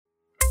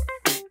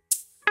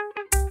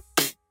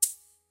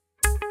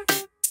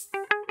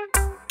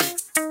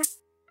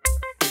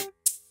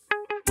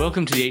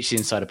Welcome to the HC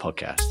Insider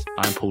Podcast.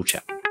 I'm Paul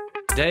Chapman.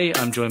 Today,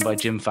 I'm joined by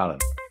Jim Fallon,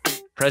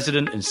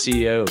 President and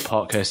CEO of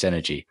Park Coast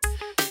Energy.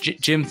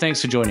 Jim, thanks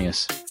for joining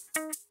us.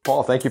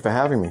 Paul, thank you for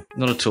having me.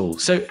 Not at all.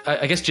 So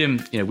I guess, Jim,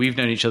 we've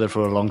known each other for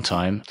a long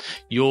time.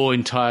 Your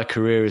entire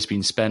career has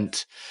been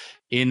spent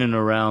in and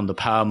around the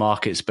power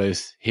markets,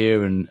 both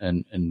here and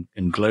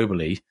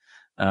globally.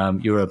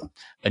 You're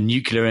a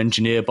nuclear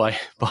engineer by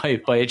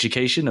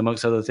education,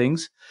 amongst other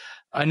things.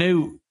 I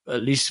know,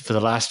 at least for the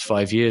last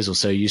 5 years or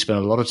so, you spent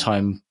a lot of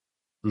time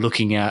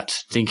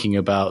thinking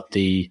about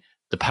the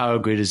power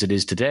grid as it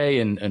is today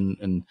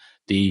and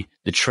the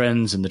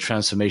trends and the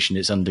transformation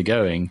it's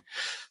undergoing.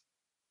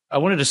 I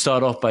wanted to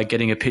start off by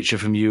getting a picture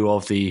from you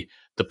of the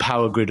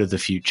power grid of the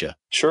future.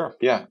 Sure,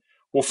 yeah.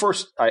 Well,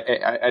 first,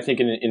 I think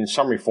in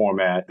summary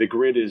format, the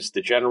grid is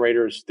the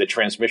generators, the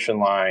transmission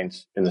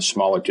lines, and the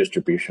smaller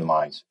distribution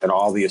lines, and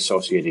all the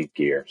associated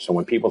gear. So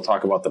when people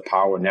talk about the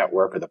power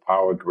network or the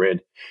power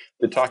grid,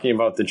 they're talking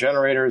about the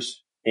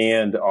generators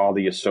and all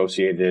the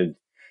associated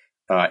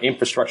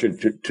infrastructure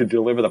to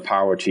deliver the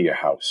power to your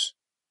house.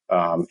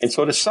 And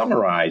so to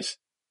summarize,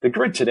 the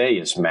grid today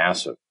is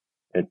massive.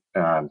 It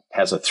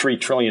has a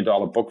 $3 trillion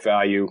book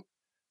value,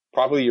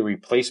 probably a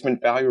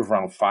replacement value of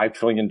around $5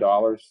 trillion.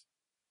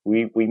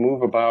 We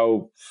move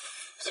about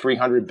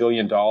 $300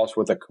 billion worth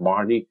of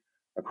commodity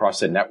across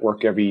the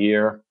network every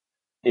year.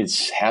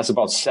 It has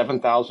about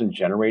 7,000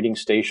 generating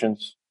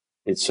stations.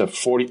 It's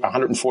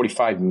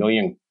 145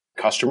 million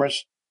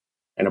customers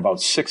and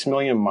about 6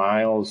 million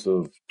miles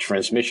of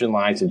transmission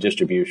lines and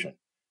distribution.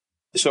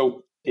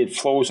 So it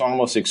flows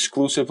almost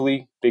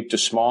exclusively big to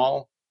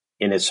small,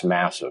 and it's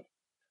massive.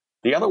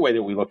 The other way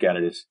that we look at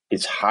it is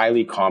it's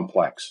highly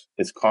complex.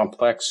 It's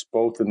complex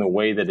both in the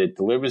way that it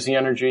delivers the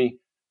energy,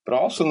 but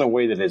also in the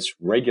way that it's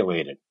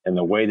regulated and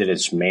the way that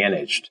it's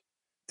managed.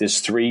 There's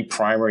three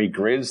primary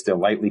grids. They're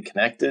lightly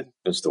connected.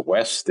 There's the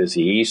West, there's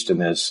the East,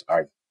 and there's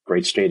our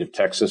great state of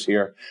Texas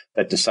here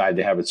that decided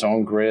to have its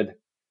own grid.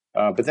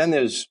 But then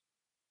there's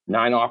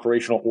 9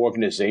 operational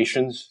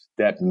organizations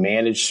that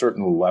manage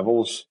certain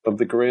levels of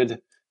the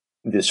grid.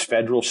 There's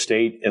federal,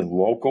 state, and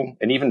local,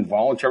 and even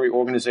voluntary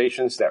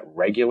organizations that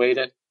regulate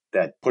it,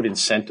 that put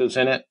incentives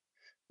in it.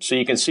 So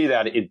you can see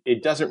that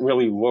it doesn't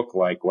really look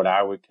like what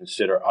I would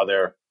consider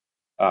other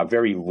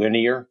very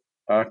linear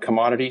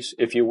commodities,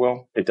 if you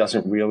will. It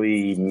doesn't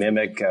really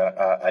mimic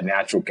a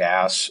natural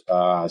gas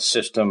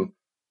system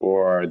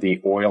or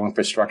the oil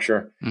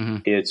infrastructure. Mm-hmm.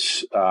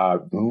 It's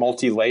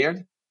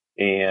multi-layered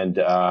and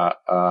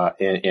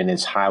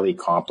it's highly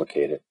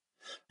complicated.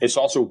 It's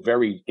also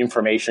very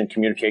information,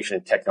 communication,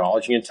 and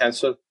technology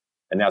intensive.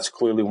 And that's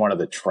clearly one of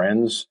the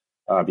trends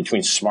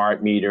between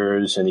smart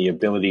meters and the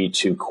ability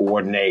to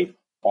coordinate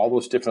all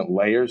those different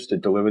layers to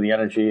deliver the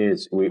energy.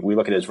 We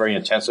look at it as very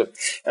intensive.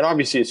 And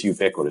obviously it's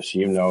ubiquitous.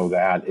 You know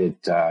that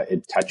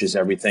it touches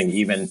everything.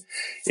 Even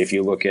if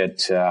you look at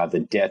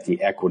the debt,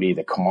 the equity,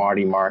 the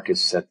commodity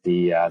markets that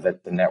the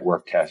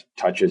network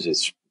touches,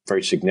 it's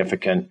very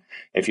significant.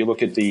 If you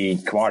look at the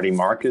commodity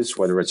markets,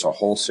 whether it's a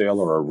wholesale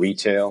or a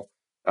retail,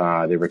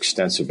 they're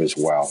extensive as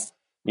well.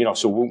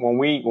 So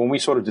when we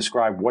sort of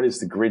describe what is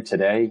the grid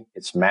today,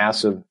 it's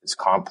massive, it's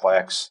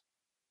complex,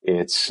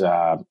 it's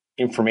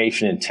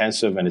information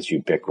intensive, and it's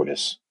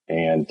ubiquitous.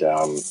 And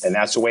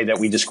that's the way that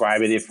we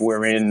describe it. If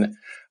we're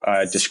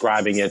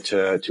describing it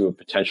to a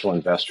potential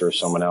investor or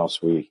someone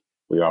else, we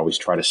always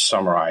try to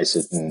summarize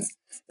it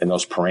in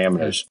those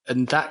parameters.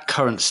 And that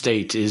current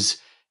state is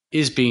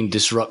being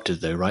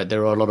disrupted, though, right?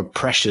 There are a lot of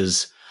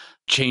pressures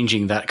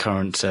changing that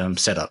current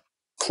setup.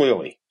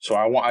 Clearly. So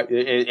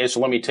so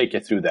let me take you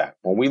through that.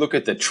 When we look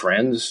at the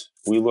trends,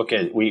 we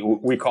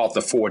call it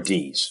the 4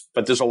 Ds,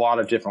 but there's a lot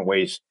of different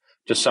ways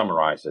to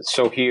summarize it.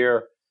 So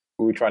here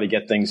we try to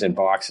get things in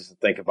boxes and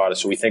think about it.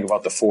 So we think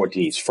about the 4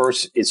 Ds.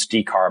 First, it's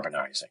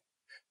decarbonizing.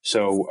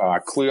 So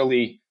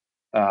clearly,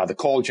 the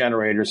coal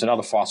generators and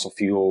other fossil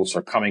fuels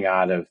are coming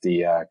out of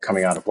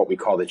what we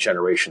call the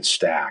generation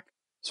stack.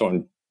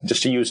 So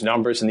just to use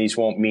numbers, and these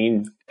won't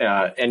mean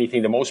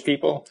anything to most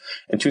people,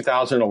 in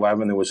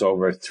 2011, there was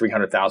over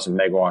 300,000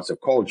 megawatts of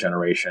coal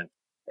generation,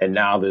 and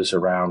now there's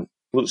around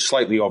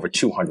slightly over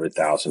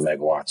 200,000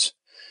 megawatts.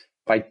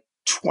 By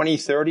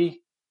 2030,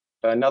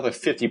 another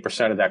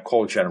 50% of that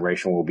coal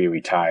generation will be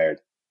retired.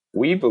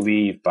 We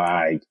believe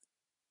by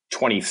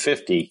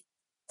 2050,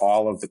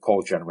 all of the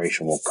coal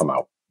generation will come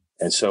out.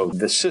 And so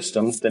the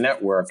system, the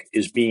network,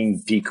 is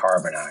being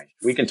decarbonized.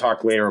 We can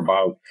talk later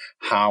about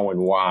how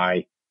and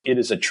why. It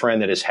is a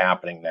trend that is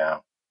happening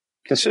now.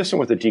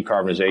 Consistent with the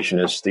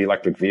decarbonization is the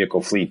electric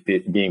vehicle fleet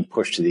being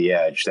pushed to the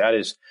edge. That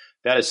is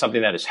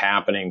something that is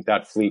happening.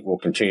 That fleet will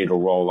continue to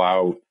roll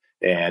out,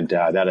 and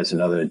that is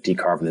another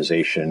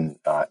decarbonization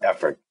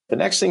effort. The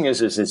next thing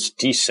is it's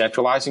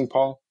decentralizing,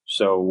 Paul.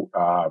 So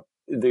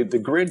the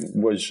grid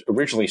was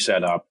originally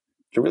set up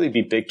to really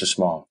be big to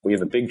small. We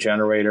have a big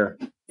generator.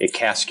 It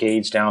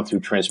cascades down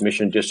through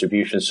transmission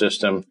distribution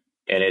system,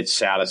 and it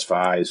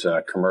satisfies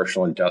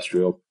commercial,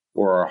 industrial,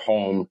 or a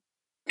home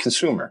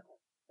consumer.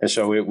 And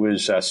so it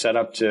was set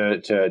up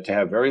to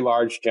have very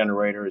large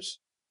generators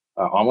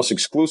almost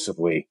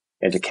exclusively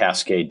and to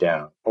cascade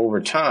down.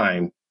 Over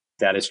time,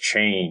 that has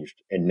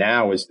changed, and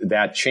now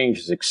that change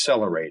is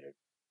accelerated.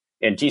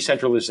 And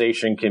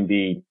decentralization can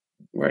be,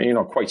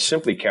 quite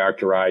simply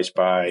characterized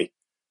by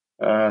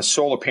a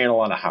solar panel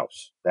on a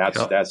house.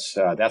 That's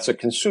a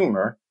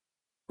consumer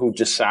who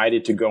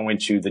decided to go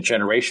into the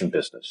generation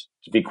business,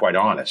 to be quite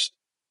honest.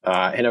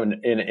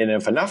 And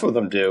if enough of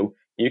them do,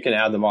 you can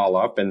add them all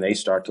up and they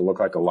start to look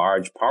like a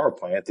large power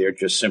plant. They're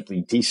just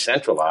simply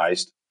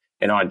decentralized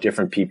and on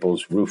different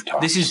people's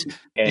rooftops. This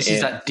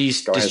is that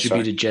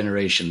distributed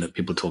generation that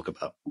people talk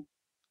about.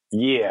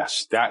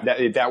 Yes,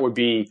 that would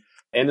be,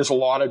 and there's a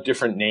lot of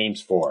different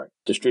names for it.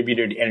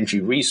 Distributed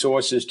energy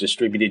resources,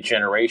 distributed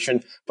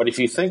generation. But if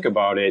you think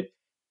about it,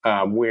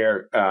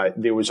 where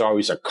there was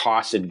always a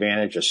cost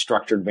advantage, a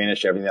structure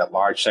advantage to having that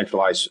large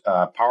centralized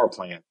power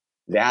plant,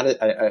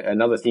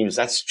 another theme is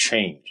that's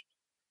changed.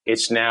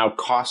 It's now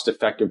cost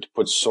effective to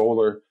put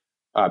solar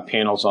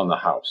panels on the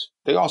house.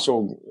 They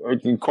also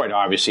quite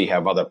obviously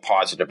have other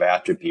positive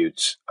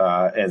attributes,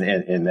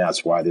 and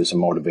that's why there's a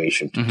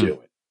motivation to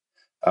do it.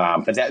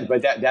 But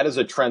that is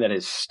a trend that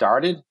has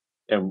started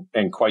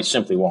and quite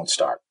simply won't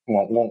stop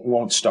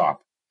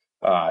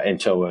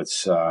until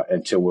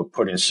we're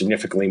putting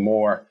significantly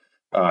more,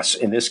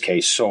 in this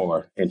case,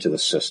 solar into the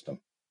system.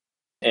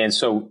 And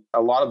so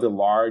a lot of the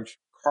large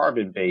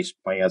carbon-based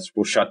plants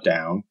will shut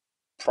down.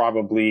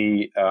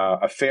 Probably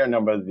a fair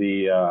number of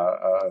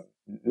the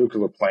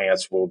nuclear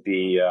plants will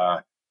be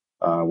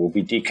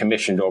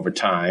decommissioned over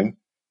time,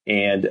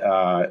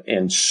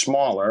 and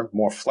smaller,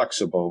 more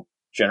flexible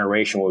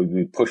generation will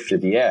be pushed to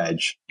the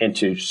edge.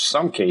 Into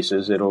some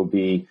cases, it'll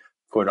be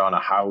put on a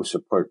house or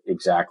put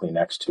exactly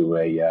next to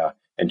a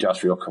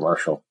industrial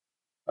commercial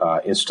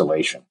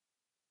installation.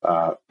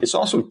 It's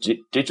also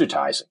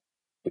digitizing.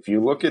 If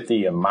you look at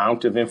the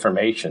amount of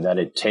information that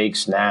it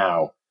takes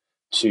now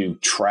to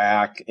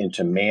track and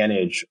to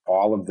manage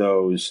all of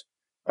those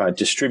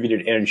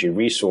distributed energy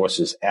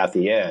resources at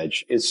the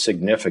edge, it's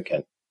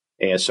significant.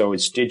 And so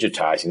it's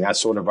digitizing. That's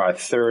sort of our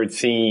third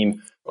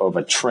theme of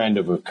a trend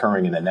of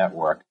occurring in the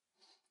network.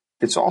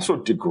 It's also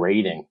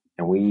degrading,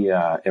 and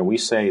we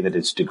say that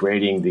it's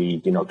degrading the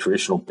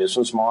traditional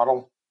business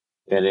model.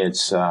 And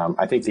it's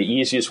I think the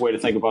easiest way to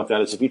think about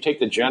that is if you take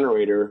the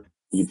generator,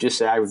 you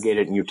disaggregate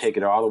it, and you take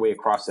it all the way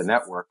across the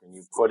network, and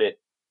you put it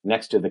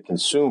next to the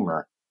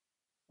consumer.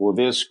 Well,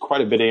 there's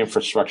quite a bit of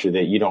infrastructure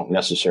that you don't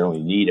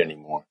necessarily need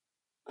anymore,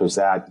 because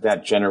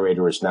that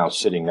generator is now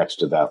sitting next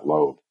to that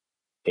load.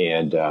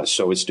 And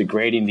so it's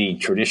degrading the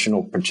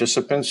traditional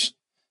participants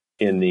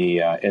in the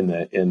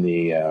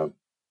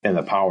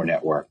power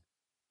network,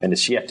 and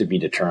it's yet to be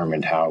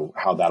determined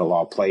how that'll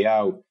all play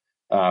out.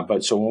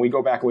 But so when we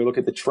go back and we look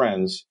at the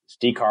trends, it's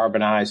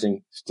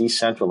decarbonizing, it's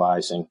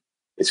decentralizing,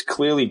 it's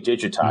clearly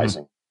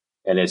digitizing,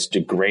 and it's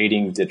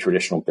degrading the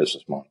traditional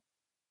business model.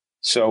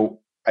 So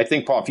I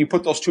think, Paul, if you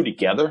put those two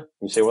together,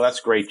 you say, well,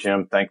 that's great,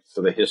 Jim. Thanks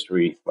for the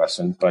history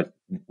lesson. But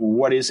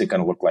what is it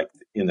going to look like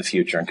in the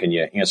future? And can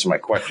you answer my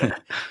question?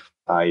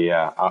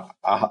 I'll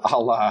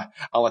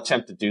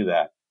attempt to do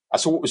that.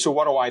 So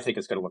what do I think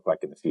it's going to look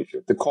like in the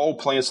future? The coal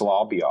plants will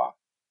all be off.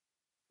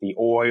 The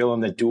oil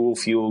and the dual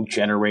fuel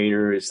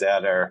generators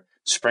that are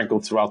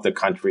sprinkled throughout the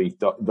country,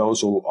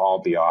 those will all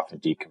be off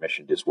and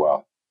decommissioned as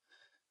well.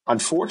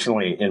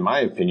 Unfortunately, in my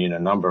opinion, a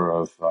number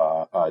of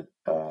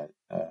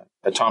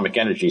atomic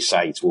energy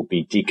sites will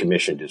be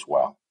decommissioned as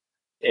well.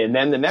 And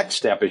then the next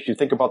step is you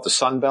think about the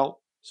Sun Belt,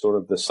 sort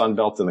of the Sun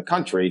Belt in the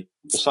country.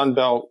 The Sun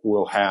Belt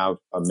will have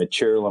a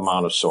material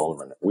amount of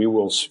solar in it. We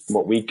will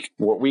what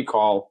we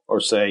call or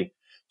say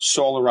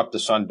solar up the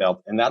Sun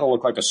Belt, and that'll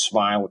look like a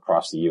smile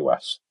across the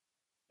U.S.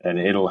 And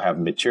it'll have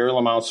material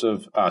amounts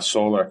of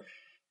solar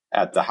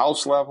at the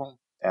house level,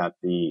 at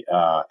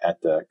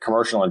the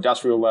commercial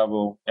industrial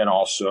level, and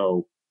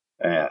also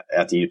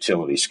at the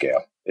utility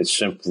scale. It's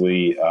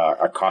simply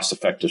a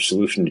cost-effective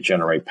solution to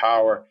generate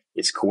power.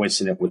 It's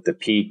coincident with the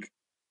peak.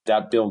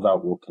 That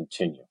build-out will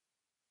continue.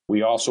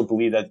 We also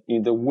believe that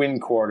the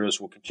wind corridors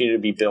will continue to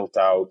be built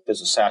out.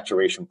 There's a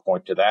saturation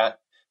point to that.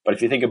 But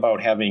if you think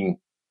about having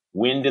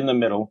wind in the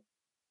middle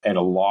and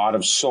a lot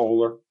of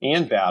solar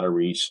and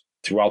batteries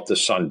throughout the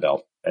Sun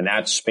Belt, and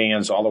that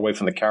spans all the way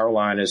from the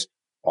Carolinas,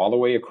 all the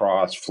way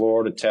across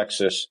Florida,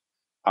 Texas,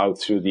 out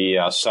through the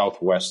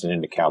Southwest and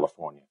into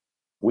California.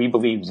 We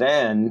believe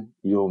then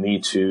you'll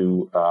need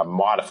to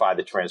modify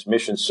the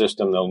transmission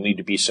system. There'll need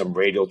to be some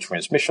radial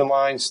transmission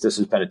lines. This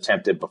has been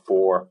attempted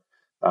before,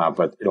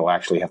 but it'll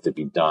actually have to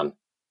be done.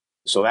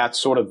 So that's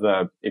sort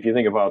of if you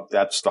think about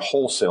that's the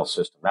wholesale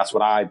system. That's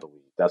what I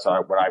believe. That's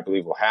what I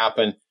believe will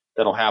happen.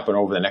 That'll happen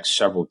over the next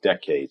several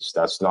decades.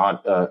 That's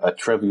not a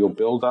trivial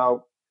build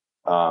out,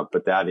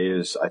 but that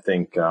is, I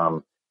think,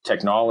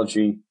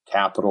 technology,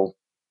 capital,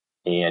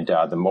 and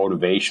the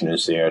motivation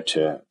is there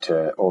to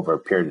over a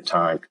period of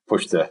time to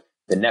push the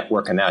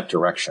network in that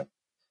direction.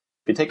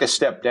 If you take a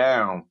step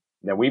down,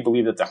 then we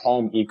believe that the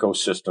home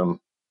ecosystem,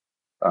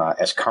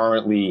 as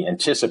currently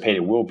anticipated,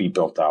 will be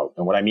built out.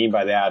 And what I mean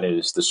by that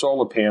is the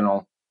solar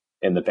panel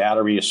and the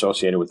battery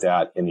associated with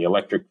that in the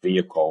electric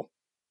vehicle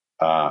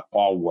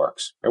all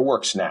works. It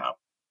works now.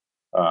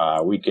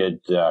 We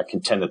could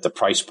contend that the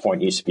price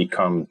point needs to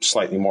become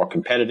slightly more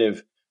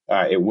competitive.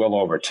 It will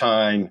over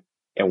time.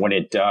 And when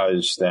it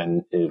does,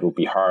 then it will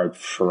be hard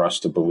for us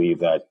to believe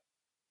that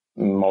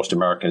most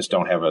Americans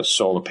don't have a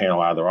solar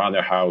panel either on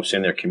their house,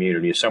 in their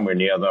community, or somewhere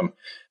near them,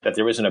 that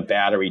there isn't a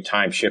battery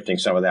time shifting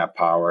some of that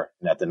power,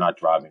 and that they're not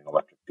driving an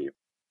electric vehicle.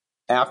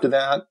 After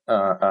that,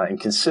 and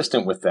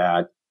consistent with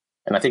that,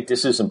 and I think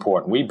this is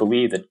important, we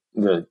believe that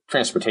the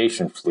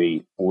transportation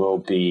fleet will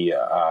be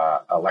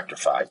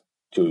electrified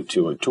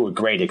to a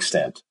great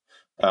extent.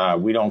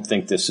 We don't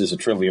think this is a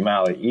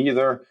triviality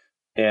either,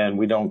 and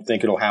we don't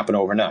think it'll happen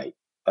overnight.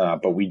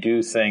 But we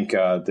do think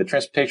the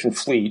transportation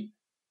fleet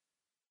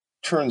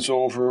turns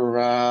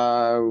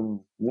over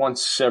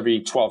once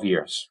every 12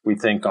 years. We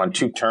think on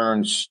 2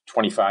 turns,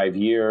 25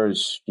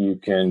 years, you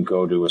can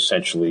go to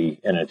essentially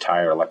an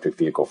entire electric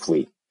vehicle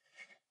fleet.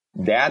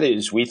 That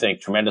is, we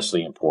think,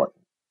 tremendously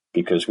important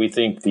because we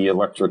think the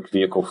electric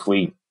vehicle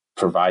fleet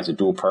provides a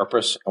dual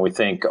purpose, and we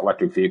think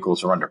electric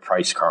vehicles are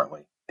underpriced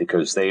currently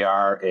because they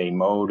are a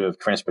mode of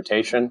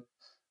transportation,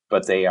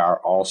 but they are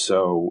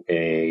also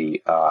a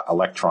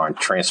electron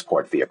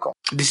transport vehicle.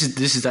 This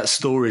is that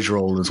storage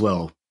role as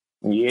well.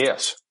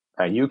 Yes,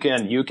 you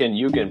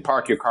can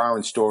park your car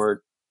and store it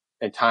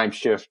and time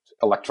shift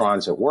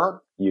electrons at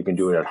work. You can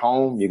do it at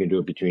home. You can do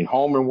it between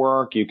home and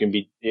work.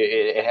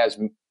 It has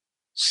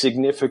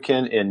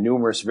significant and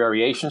numerous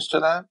variations to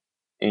that,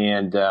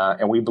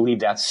 and we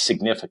believe that's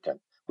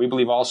significant. We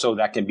believe also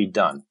that can be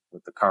done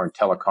with the current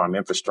telecom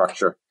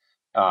infrastructure,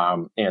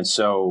 and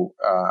so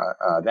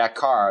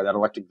that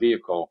electric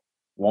vehicle,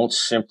 won't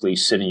simply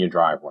sit in your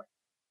driveway.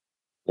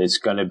 It's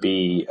going to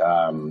be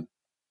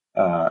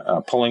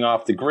pulling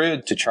off the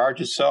grid to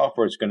charge itself,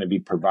 or it's going to be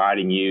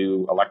providing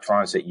you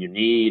electrons that you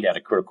need at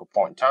a critical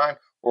point in time,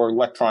 or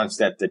electrons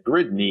that the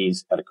grid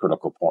needs at a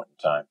critical point in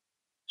time.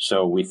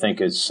 So we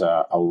think it's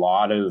a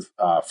lot of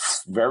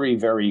very,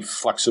 very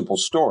flexible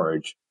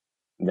storage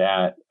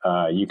that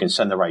you can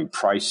send the right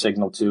price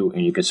signal to,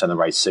 and you can send the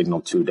right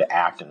signal to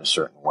act in a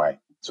certain way.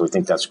 So we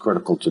think that's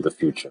critical to the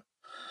future.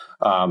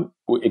 And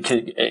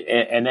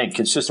then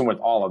consistent with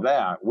all of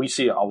that, we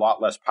see a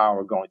lot less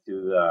power going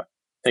through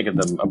think of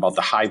them about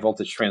the high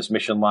voltage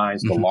transmission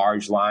lines, the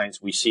large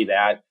lines. We see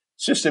that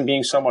system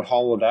being somewhat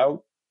hollowed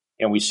out,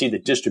 and we see the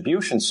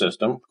distribution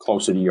system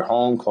closer to your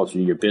home, closer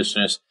to your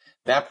business.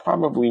 That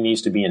probably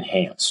needs to be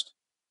enhanced.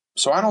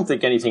 So I don't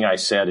think anything I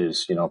said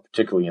is,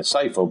 particularly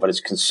insightful, but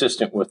it's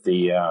consistent with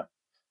the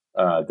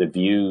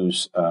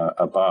views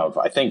above.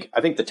 I think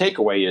the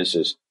takeaway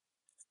is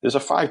there's a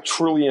 $5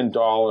 trillion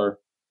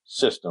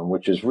system,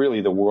 which is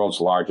really the world's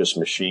largest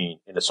machine,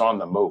 and it's on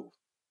the move.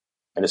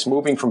 And it's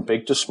moving from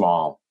big to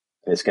small,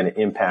 and it's going to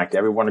impact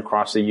everyone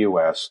across the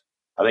U.S.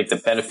 I think the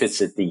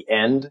benefits at the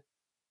end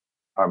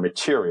are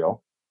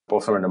material,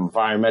 both from an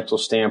environmental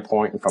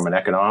standpoint and from an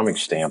economic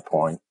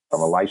standpoint,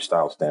 from a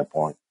lifestyle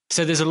standpoint.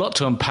 So there's a lot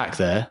to unpack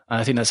there.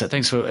 I think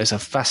it's a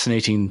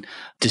fascinating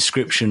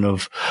description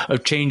of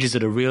changes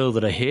that are real,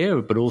 that are here,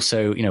 but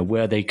also,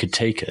 where they could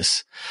take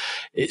us.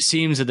 It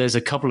seems that there's a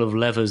couple of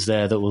levers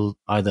there that will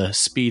either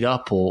speed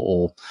up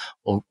or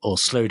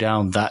slow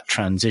down that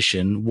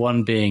transition.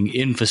 One being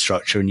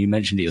infrastructure, and you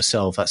mentioned it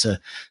yourself. That's a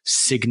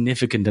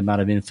significant amount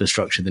of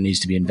infrastructure that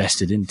needs to be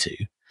invested into.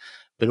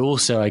 But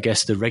also, I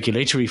guess, the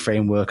regulatory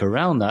framework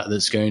around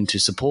that's going to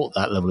support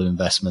that level of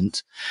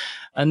investment.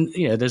 And,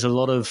 there's a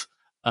lot of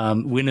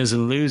winners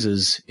and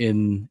losers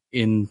in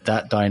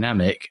that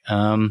dynamic.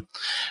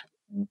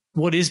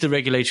 What is the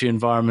regulatory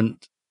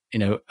environment,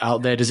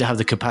 out there? Does it have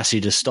the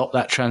capacity to stop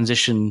that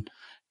transition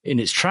in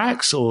its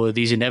tracks, or are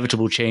these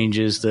inevitable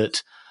changes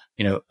that,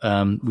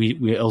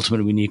 we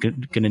ultimately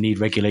going to need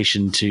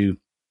regulation to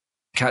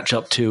catch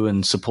up to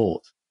and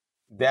support?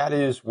 That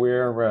is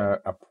where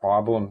a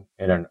problem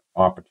and an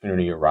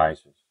opportunity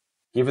arises.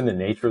 Given the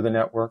nature of the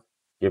network,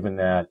 given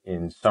that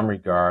in some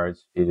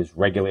regards it is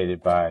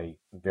regulated by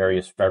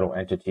various federal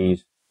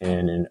entities,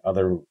 and in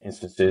other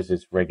instances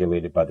it's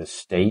regulated by the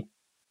state,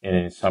 and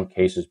in some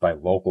cases by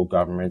local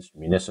governments,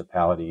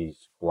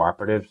 municipalities,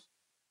 cooperatives.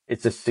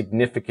 It's a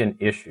significant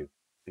issue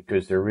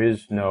because there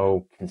is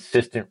no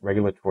consistent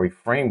regulatory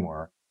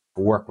framework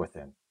to work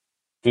within.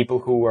 People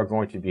who are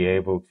going to be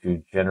able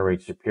to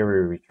generate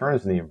superior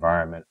returns in the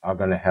environment are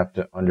going to have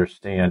to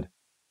understand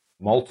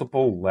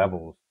multiple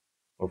levels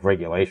of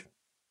regulation.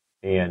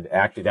 And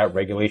actually that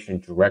regulation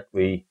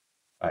directly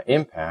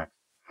impacts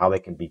how they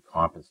can be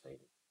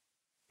compensated.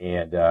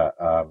 And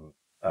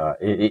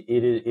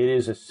it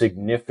is a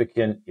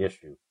significant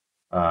issue.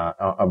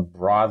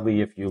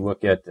 Broadly, if you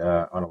look at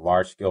on a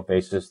large scale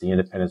basis, the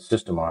independent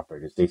system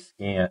operators,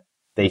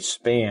 they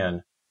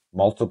span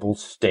multiple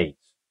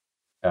states,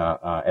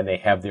 and they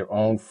have their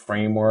own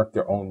framework,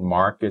 their own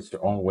markets,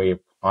 their own way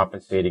of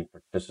compensating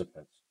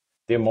participants.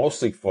 They're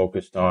mostly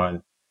focused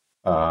on,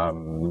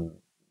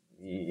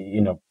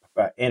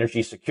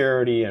 energy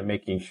security and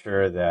making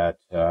sure that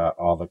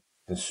all the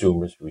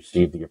consumers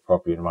receive the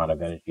appropriate amount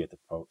of energy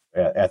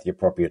at the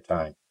appropriate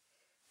time.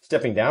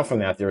 Stepping down from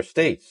that, there are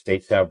states.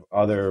 States have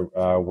other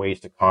ways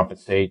to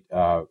compensate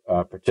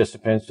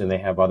participants, and they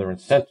have other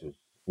incentives.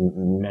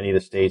 Many of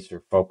the states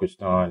are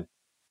focused on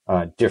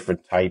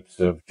different types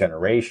of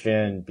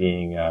generation,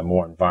 being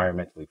more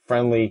environmentally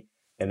friendly,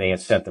 and they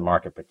incent the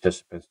market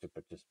participants to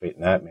participate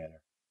in that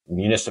manner.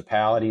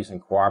 Municipalities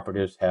and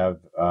cooperatives have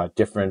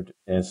different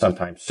and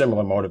sometimes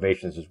similar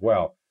motivations as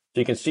well.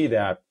 So you can see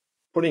that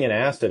putting an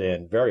asset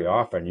in, very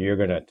often you're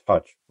going to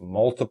touch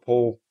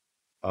multiple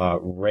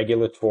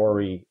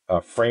regulatory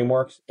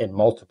frameworks in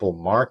multiple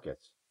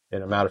markets.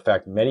 And as a matter of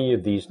fact, many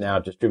of these now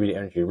distributed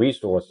energy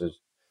resources,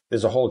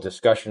 there's a whole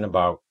discussion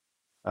about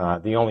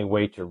the only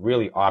way to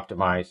really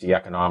optimize the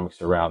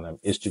economics around them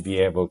is to be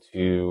able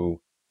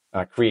to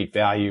create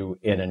value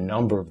in a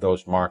number of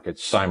those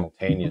markets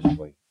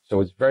simultaneously. So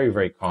it's very,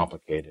 very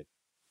complicated.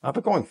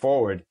 But going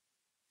forward,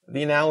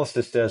 the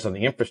analysis says on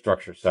the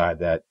infrastructure side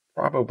that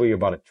probably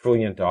about $1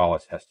 trillion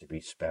has to be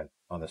spent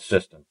on the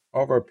system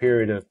over a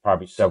period of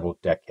probably several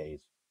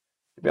decades.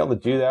 To be able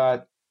to do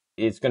that,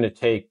 it's going to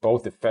take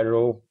both the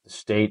federal, the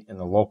state, and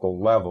the local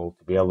level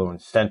to be able to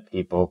incent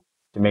people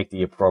to make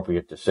the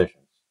appropriate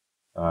decisions.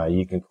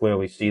 You can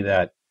clearly see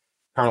that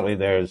currently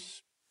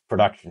there's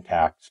production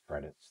tax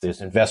credits,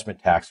 there's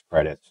investment tax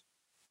credits,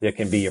 there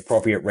can be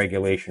appropriate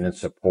regulation and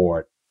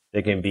support,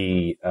 there can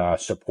be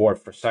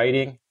support for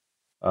siting,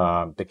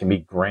 there can be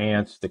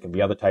grants, there can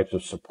be other types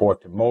of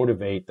support to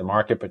motivate the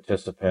market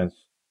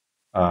participants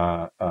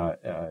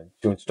to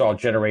install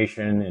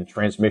generation and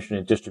transmission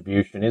and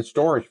distribution and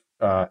storage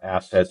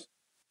assets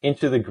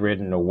into the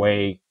grid in a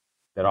way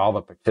that all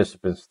the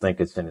participants think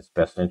it's in its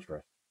best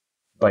interest.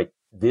 But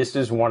this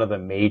is one of the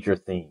major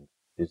themes,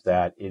 is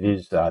that it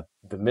is the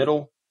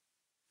middle.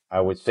 I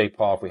would say,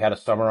 Paul, if we had to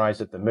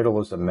summarize it, the middle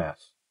is a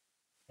mess.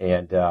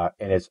 And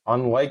it's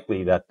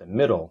unlikely that the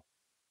middle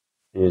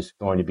is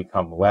going to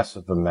become less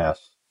of a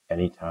mess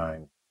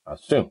anytime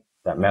soon.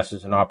 That mess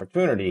is an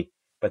opportunity,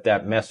 but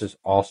that mess is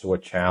also a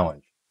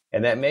challenge.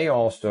 And that may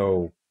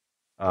also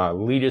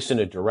lead us in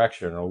a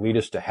direction or lead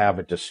us to have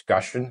a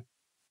discussion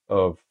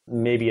of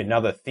maybe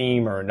another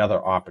theme or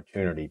another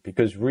opportunity.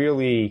 Because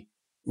really,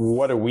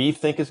 what do we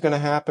think is going to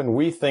happen?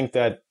 We think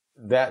that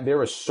there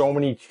are so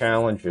many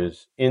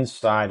challenges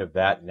inside of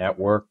that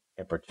network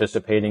and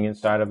participating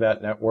inside of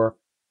that network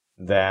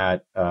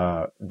that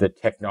the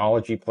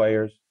technology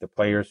players, the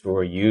players who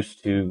are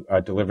used to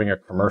delivering a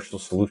commercial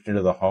solution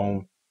to the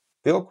home,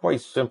 they'll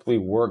quite simply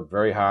work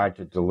very hard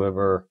to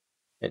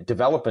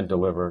develop and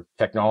deliver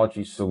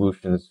technology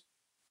solutions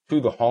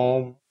to the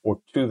home or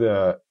to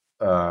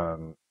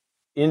the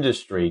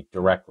industry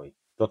directly.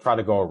 They'll try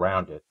to go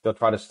around it. They'll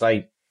try to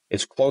site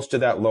as close to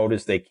that load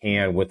as they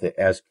can with it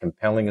as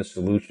compelling a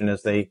solution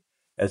as they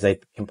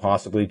can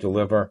possibly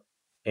deliver,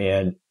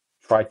 and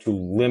try to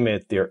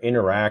limit their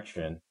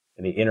interaction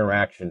and the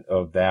interaction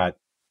of that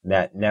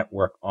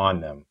network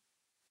on them.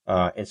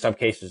 In some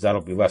cases,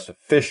 that'll be less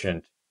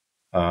efficient,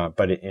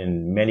 but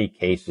in many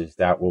cases,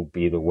 that will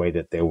be the way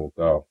that they will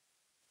go.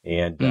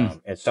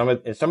 And some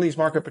of these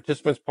market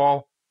participants,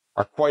 Paul,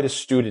 are quite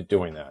astute at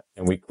doing that.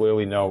 And we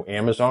clearly know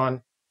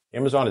Amazon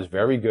is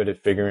very good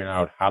at figuring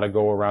out how to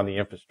go around the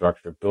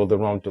infrastructure, build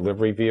their own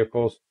delivery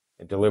vehicles,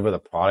 and deliver the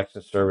products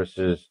and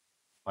services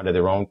under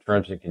their own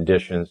terms and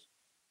conditions.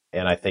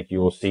 And I think you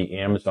will see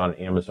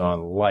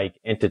Amazon-like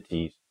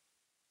entities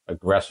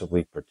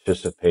aggressively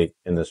participate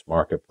in this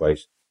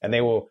marketplace. And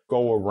they will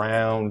go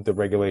around the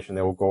regulation.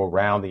 They will go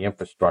around the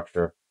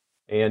infrastructure.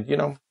 And,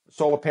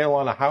 solar panel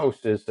on a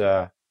house is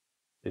a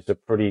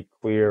pretty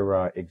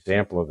clear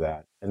example of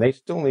that. And they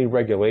still need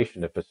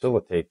regulation to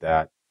facilitate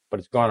that, but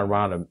it's gone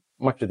around as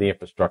much of the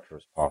infrastructure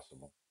as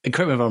possible. And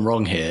correct me if I'm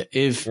wrong here.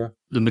 If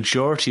the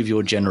majority of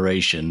your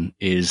generation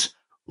is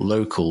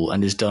local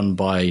and is done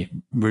by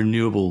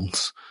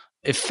renewables,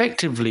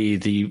 effectively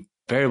the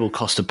variable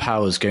cost of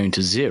power is going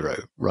to zero,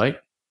 right?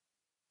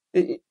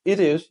 It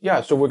is,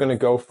 yeah. So we're going to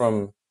go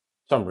from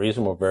some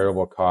reasonable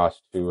variable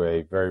cost to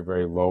a very,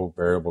 very low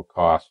variable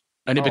cost.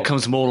 And it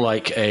becomes more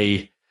like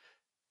a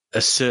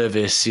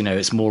service,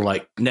 it's more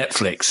like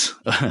Netflix,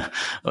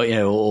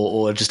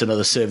 or just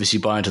another service you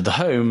buy into the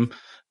home,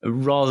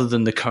 rather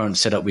than the current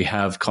setup we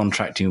have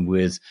contracting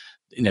with,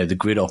 the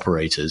grid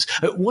operators.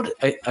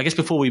 I guess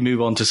before we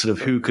move on to sort of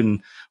who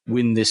can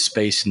win this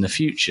space in the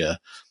future,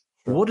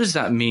 what does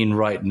that mean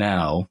right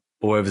now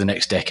or over the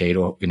next decade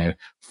or,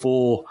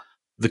 for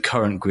the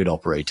current grid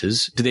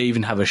operators? Do they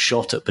even have a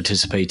shot at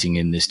participating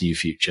in this new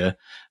future?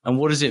 And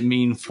what does it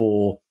mean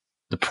for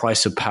the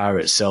price of power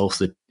itself,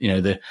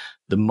 the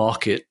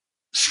market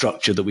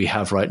structure that we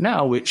have right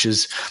now, which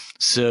has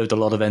served a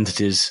lot of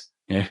entities,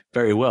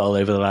 very well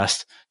over the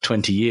last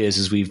 20 years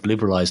as we've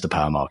liberalized the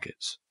power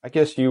markets? I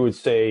guess you would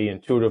say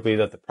intuitively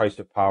that the price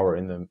of power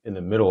in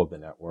the middle of the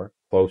network,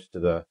 close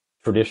to the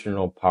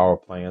traditional power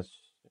plants,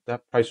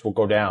 that price will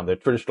go down. The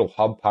traditional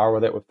hub power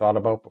that we've thought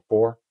about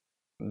before,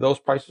 those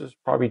prices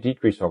probably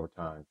decrease over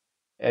time.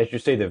 As you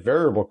say, the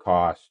variable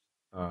cost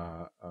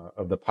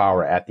of the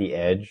power at the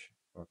edge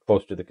or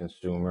close to the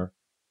consumer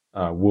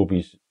will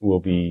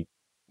be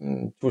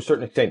to a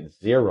certain extent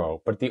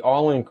zero, but the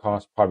all-in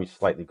cost probably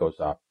slightly goes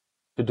up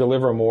to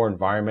deliver a more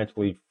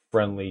environmentally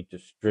friendly,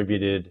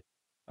 distributed,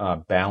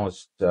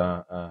 balanced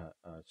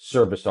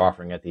service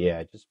offering at the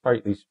edge. It's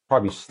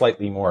probably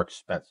slightly more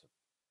expensive,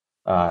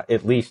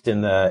 at least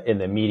in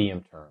the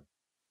medium term.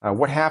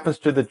 What happens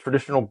to the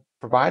traditional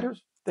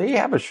providers? They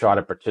have a shot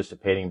at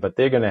participating, but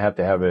they're going to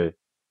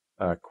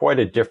have quite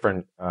a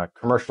different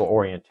commercial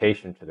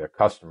orientation to their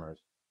customers.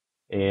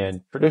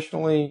 And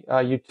traditionally,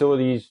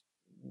 utilities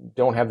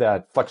don't have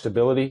that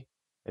flexibility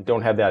and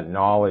don't have that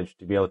knowledge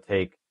to be able to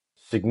take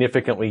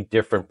significantly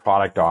different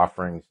product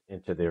offerings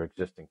into their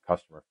existing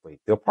customer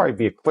fleet. They'll probably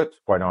be eclipsed,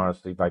 quite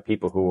honestly, by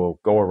people who will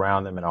go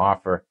around them and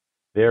offer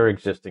their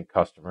existing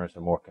customers a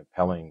more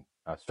compelling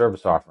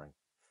service offering.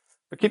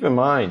 But keep in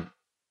mind,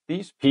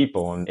 these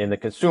people and the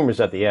consumers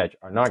at the edge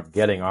are not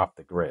getting off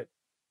the grid.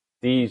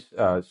 These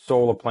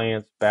solar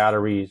plants,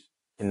 batteries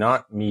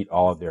cannot meet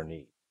all of their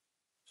needs.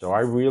 So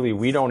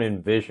we don't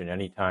envision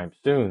anytime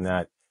soon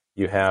that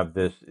you have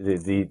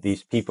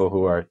these people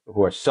who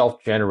are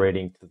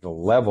self-generating to the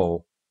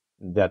level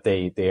that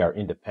they are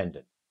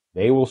independent.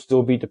 They will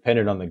still be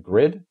dependent on the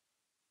grid,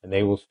 and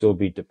they will still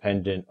be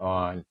dependent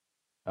on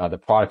the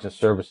products and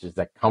services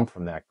that come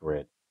from that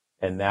grid.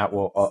 And that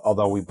will,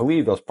 although we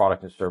believe those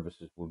products and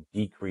services will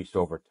decrease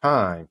over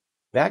time,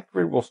 that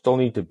grid will still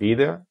need to be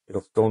there.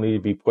 It'll still need to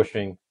be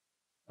pushing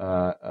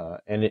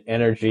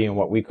energy and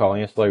what we call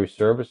ancillary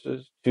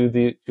services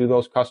to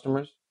those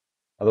customers.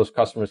 Those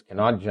customers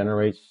cannot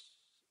generate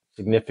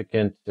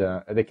significant,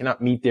 they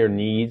cannot meet their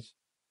needs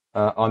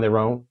on their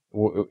own,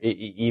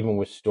 even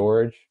with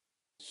storage.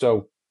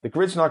 So the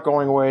grid's not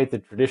going away. The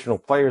traditional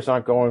players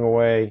aren't going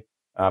away.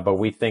 But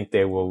we think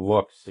they will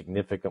look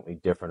significantly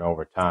different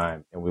over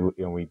time, and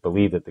we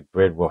believe that the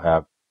grid will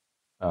have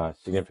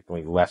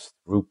significantly less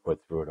throughput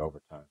through it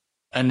over time.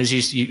 And as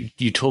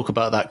you talk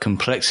about that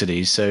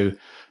complexity, so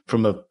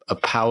from a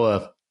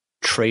power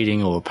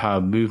trading or power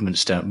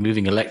movement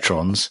moving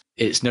electrons,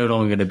 it's no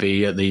longer going to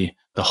be at the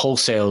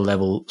wholesale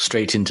level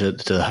straight into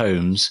the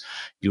homes.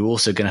 You're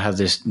also going to have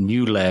this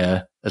new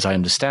layer, as I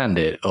understand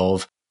it,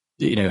 of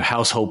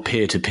household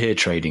peer-to-peer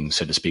trading,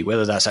 so to speak.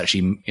 Whether that's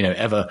actually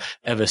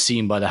ever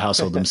seen by the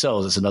household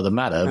themselves, it's another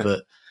matter.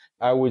 But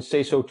I would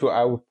say so too.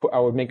 I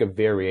would make a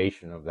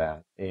variation of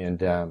that, and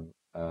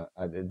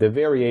the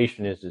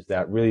variation is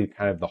that really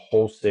kind of the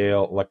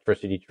wholesale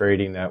electricity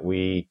trading that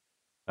we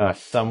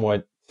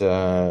somewhat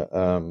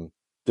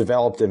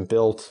developed and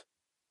built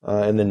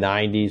in the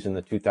 90s and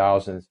the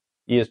 2000s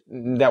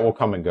that will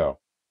come and go,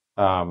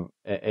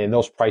 and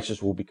those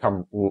prices will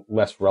become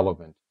less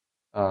relevant.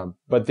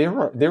 But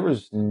there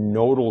is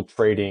nodal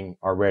trading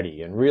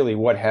already, and really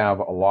what have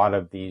a lot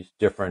of these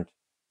different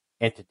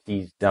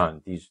entities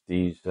done,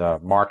 these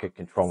market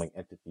controlling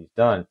entities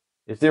done,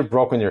 is they've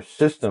broken their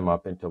system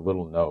up into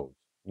little nodes.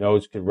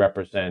 Nodes could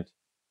represent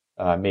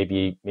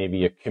maybe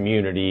a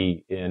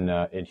community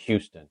in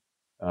Houston.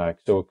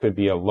 So it could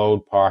be a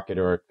load pocket,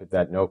 or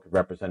that node could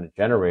represent a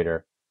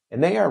generator.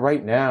 And they are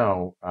right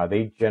now,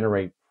 they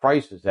generate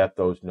prices at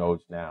those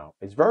nodes now.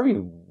 It's very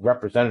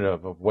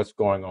representative of what's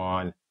going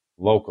on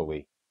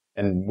locally.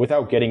 And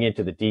without getting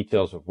into the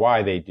details of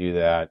why they do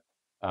that,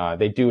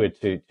 they do it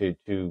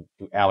to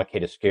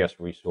allocate a scarce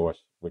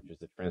resource, which is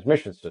the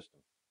transmission system.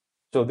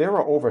 So there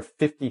are over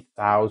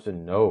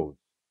 50,000 nodes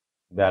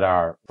that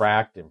are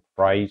tracked and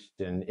priced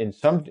and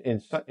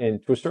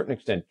to a certain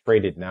extent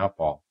traded now,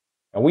 Paul.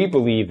 And we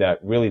believe that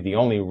really the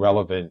only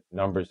relevant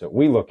numbers that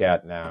we look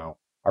at now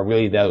are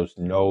really those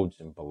nodes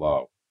and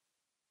below,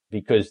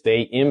 because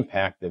they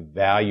impact the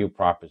value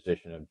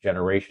proposition of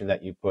generation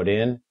that you put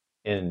in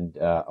and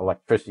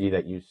electricity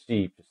that you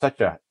see to such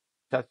a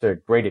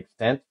great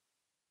extent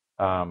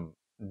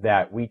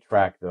that we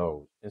track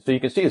those. And so you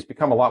can see it's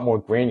become a lot more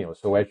granular.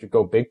 So as you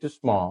go big to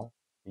small,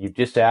 you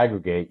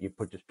disaggregate, you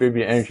put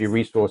distributed energy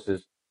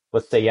resources,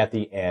 let's say at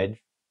the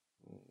edge,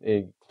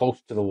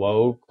 close to the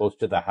load, close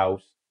to the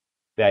house,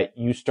 that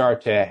you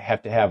start to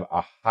have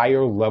a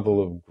higher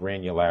level of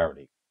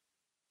granularity.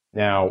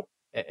 Now,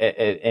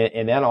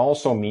 and that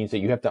also means that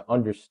you have to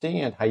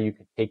understand how you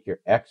can take your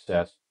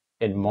excess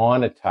and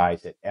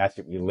monetize it as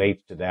it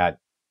relates to that,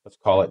 let's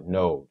call it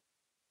node.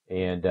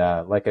 And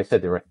like I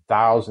said, there are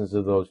thousands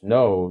of those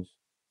nodes,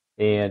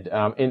 and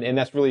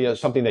that's really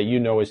something that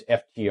is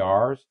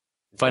FTRs,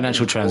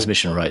 financial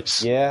transmission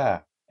rights.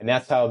 Yeah, and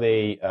that's how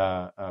they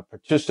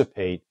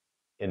participate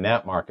in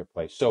that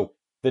marketplace. So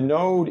the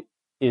node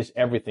is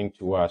everything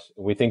to us.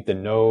 We think the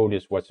node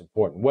is what's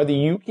important. Whether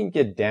you can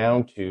get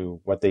down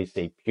to what they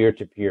say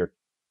peer-to-peer,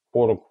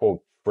 quote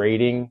unquote,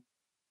 trading,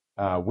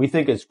 we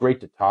think it's great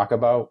to talk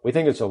about. We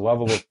think it's a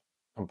level of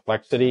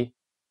complexity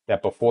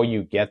that before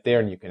you get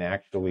there and you can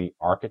actually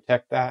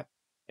architect that,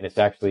 and it's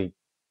actually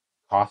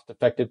cost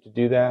effective to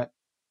do that,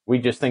 we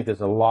just think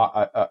there's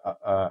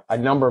a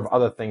number of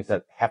other things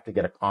that have to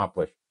get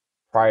accomplished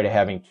prior to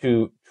having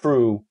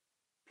true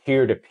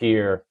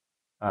peer-to-peer,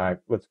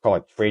 let's call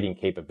it trading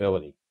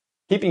capability.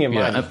 Keeping in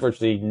mind there's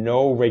virtually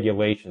no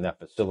regulation that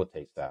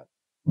facilitates that,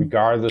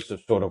 regardless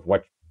of sort of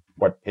what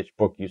pitch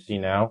book you see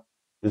now.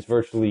 There's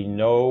virtually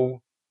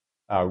no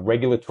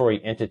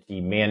regulatory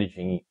entity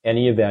managing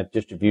any of that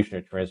distribution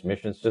or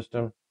transmission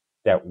system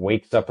that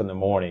wakes up in the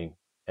morning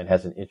and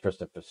has an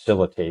interest in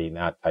facilitating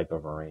that type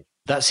of arrangement.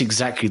 That's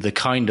exactly the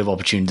kind of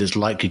opportunity that's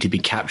likely to be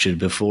captured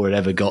before it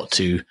ever got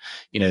to,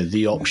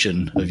 the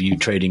option of you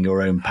trading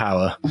your own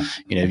power.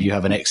 If you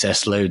have an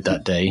excess load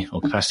that day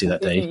or capacity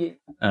that day,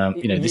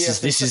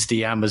 this is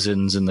the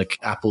Amazons and the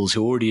Apples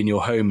who are already in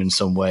your home in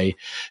some way,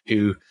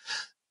 who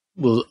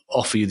will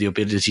offer you the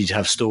ability to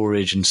have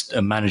storage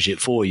and manage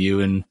it for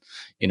you, and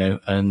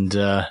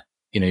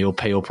you'll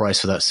pay your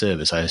price for that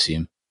service, I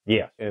assume.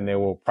 Yeah, and they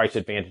will price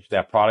advantage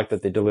that product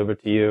that they deliver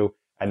to you,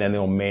 and then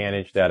they'll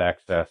manage that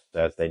excess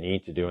as they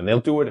need to do. And they'll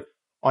do it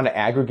on an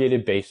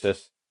aggregated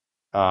basis.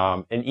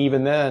 And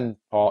even then,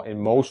 Paul,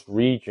 in most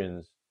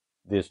regions,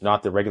 there's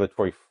not the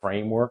regulatory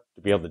framework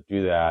to be able to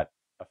do that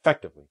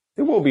effectively.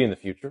 There will be in the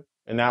future,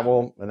 and that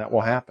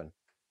will happen.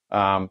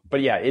 But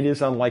yeah, it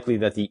is unlikely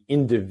that the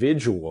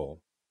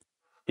individual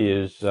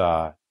is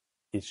quote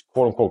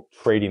unquote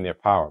trading their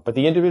power. But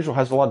the individual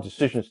has a lot of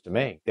decisions to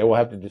make. They will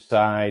have to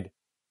decide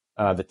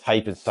the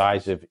type and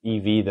size of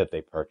EV that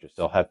they purchase.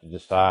 They'll have to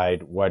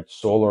decide what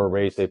solar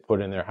arrays they put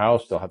in their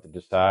house. They'll have to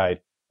decide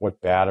what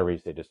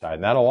batteries they decide.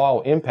 And that'll all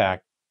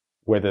impact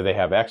whether they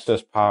have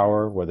excess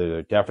power, whether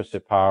they're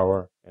deficit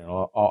power.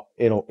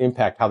 It'll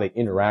impact how they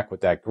interact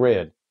with that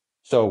grid.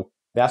 So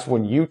that's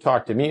when you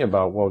talk to me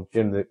about, well,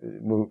 Jim,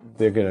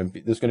 there's going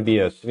to be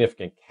a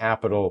significant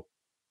capital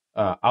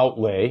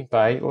outlay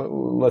by,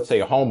 let's say,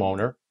 a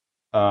homeowner.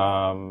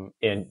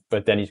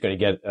 But then he's going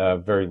to get a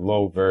very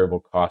low variable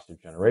cost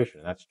of generation.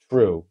 And that's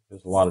true.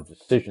 There's a lot of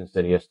decisions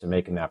that he has to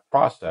make in that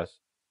process.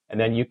 And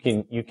then you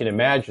can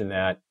imagine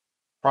that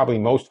probably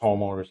most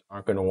homeowners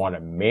aren't going to want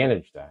to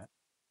manage that.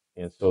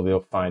 And so they'll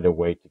find a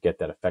way to get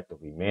that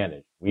effectively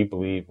managed. We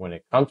believe when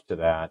it comes to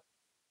that,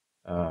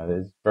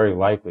 it's very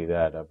likely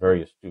that a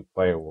very astute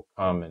player will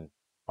come and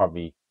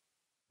probably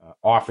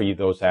offer you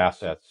those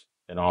assets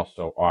and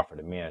also offer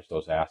to manage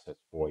those assets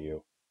for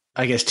you.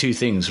 I guess two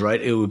things,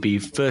 right? It would be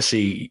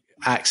firstly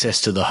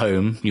access to the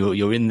home.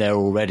 You're in there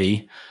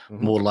already,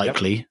 more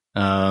likely,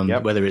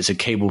 whether it's a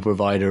cable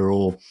provider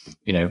or,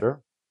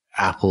 Sure.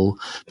 Apple.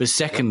 But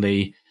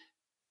secondly,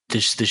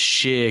 just the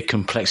sheer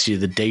complexity of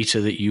the data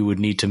that you would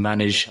need to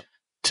manage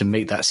to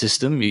make that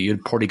system. You're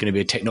probably going to be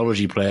a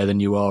technology player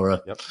than you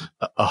are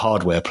a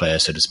hardware player,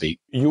 so to speak.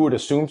 You would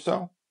assume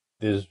so.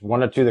 There's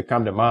one or two that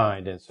come to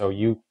mind. And so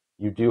you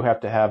do have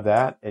to have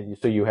that. And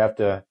so you have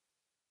to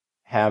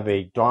have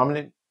a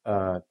dominant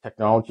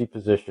technology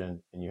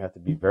position, and you have to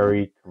be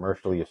very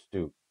commercially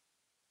astute.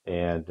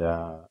 And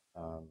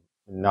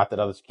not that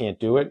others can't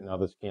do it and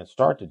others can't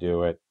start to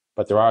do it,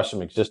 but there are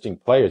some existing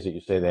players that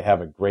you say they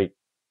have a great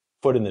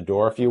foot in the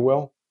door, if you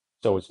will.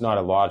 So it's not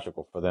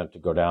illogical for them to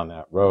go down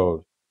that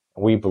road.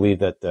 And we believe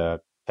that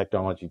the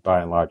technology,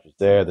 by and large, is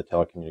there. The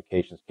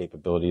telecommunications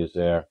capability is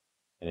there,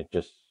 and it's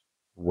just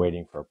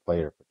waiting for a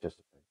player to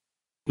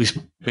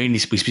participate. We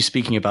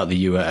speaking about the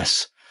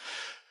US.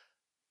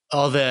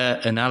 Are there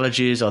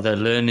analogies? Are there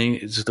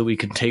learnings that we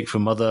can take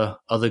from other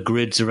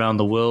grids around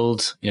the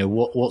world?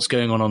 What's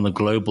going on the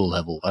global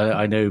level?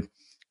 I know,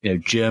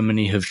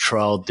 Germany have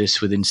trialed this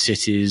within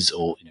cities,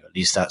 or at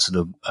least that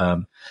sort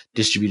of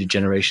distributed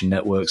generation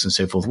networks and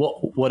so forth.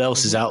 What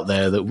else is out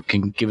there that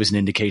can give us an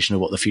indication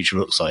of what the future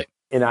looks like?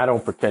 And I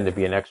don't pretend to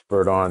be an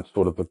expert on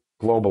sort of the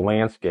global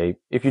landscape.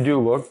 If you do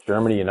look,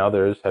 Germany and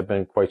others have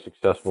been quite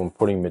successful in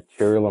putting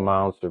material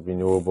amounts of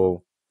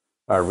renewable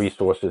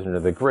resources into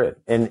the grid.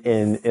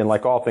 And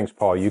like all things,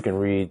 Paul, you can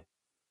read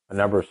a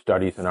number of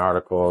studies and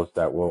articles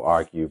that will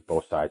argue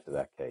both sides of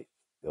that case.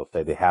 They'll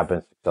say they have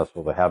been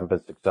successful, they haven't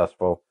been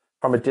successful.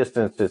 From a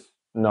distance, it's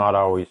not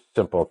always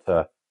simple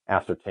to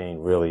ascertain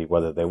really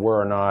whether they were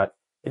or not.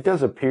 It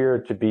does appear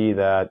to be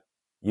that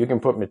you can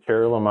put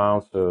material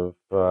amounts of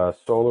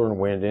solar and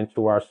wind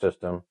into our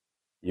system.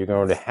 You're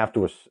going to have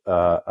to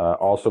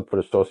also put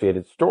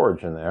associated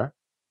storage in there,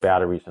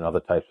 batteries and other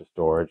types of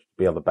storage, to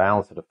be able to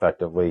balance it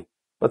effectively.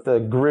 But the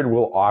grid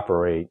will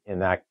operate in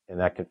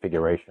that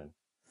configuration.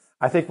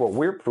 I think what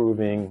we're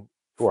proving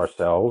to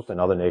ourselves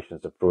and other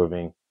nations are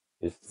proving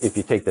is if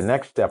you take the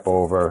next step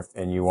over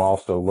and you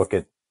also look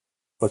at,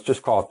 let's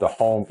just call it the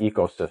home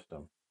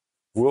ecosystem.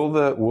 Will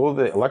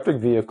the electric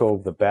vehicle,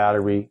 the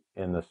battery,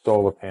 and the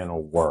solar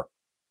panel work?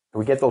 Can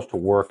we get those to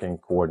work in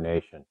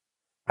coordination?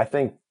 I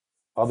think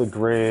other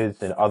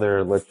grids and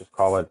other, let's just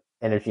call it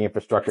energy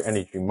infrastructure,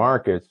 energy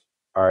markets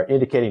are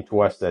indicating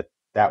to us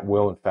that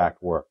will in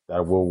fact work,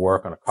 that it will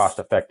work on a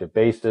cost-effective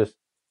basis,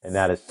 and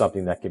that is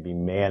something that can be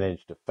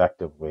managed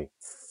effectively.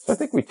 So I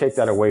think we take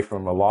that away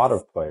from a lot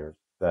of players.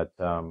 But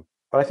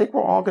I think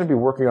we're all going to be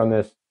working on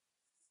this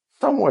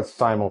somewhat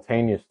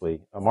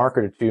simultaneously. A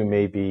market or two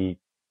may be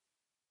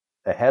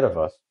ahead of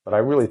us, but I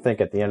really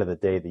think at the end of the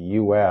day, the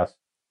U.S.,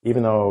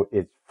 even though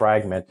it's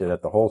fragmented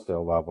at the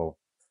wholesale level,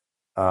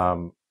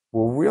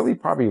 will really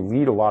probably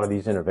lead a lot of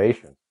these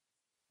innovations,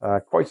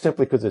 quite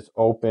simply because it's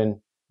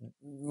open.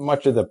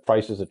 Much of the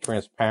prices are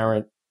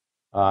transparent,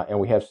 and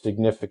we have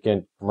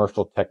significant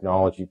commercial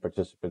technology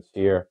participants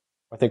here.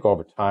 I think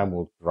over time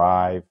will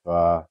drive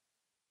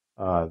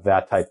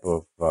that type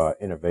of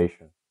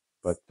innovation.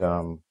 But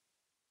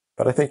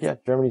I think, yeah,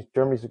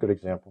 Germany's a good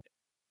example.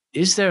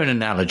 Is there an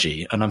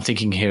analogy? And I'm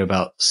thinking here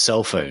about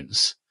cell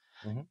phones.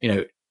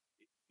 Mm-hmm.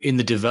 In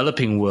the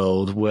developing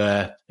world,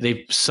 where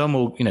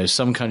some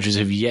countries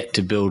have yet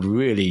to build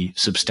really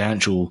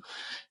substantial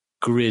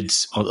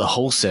grids at the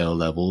wholesale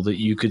level, that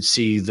you could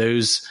see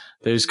those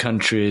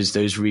countries,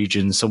 those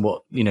regions,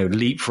 somewhat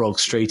leapfrog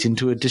straight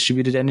into a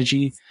distributed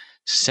energy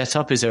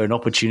setup. Is there an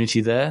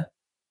opportunity there?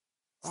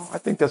 Oh, I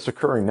think that's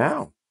occurring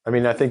now. I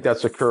mean, I think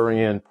that's occurring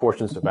in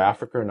portions of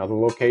Africa and other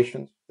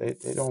locations. They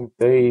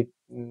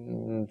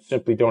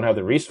simply don't have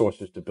the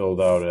resources to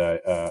build out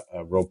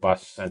a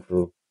robust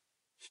central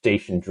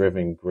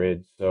station-driven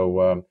grid.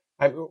 So,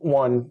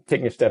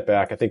 taking a step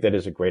back, I think that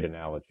is a great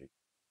analogy.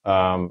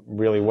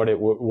 Really, what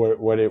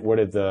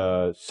did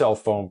the cell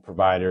phone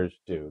providers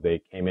do? They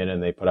came in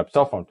and they put up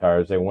cell phone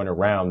towers. They went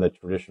around the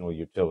traditional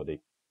utility.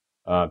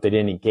 They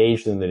didn't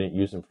engage them. They didn't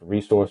use them for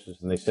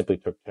resources, and they simply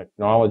took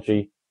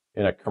technology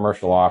in a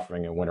commercial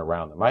offering and went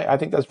around them. I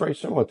think that's very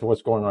similar to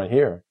what's going on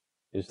here,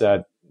 is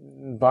that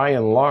by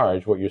and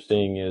large, what you're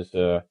seeing is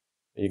you're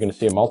going to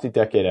see a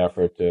multi-decade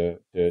effort to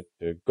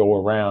go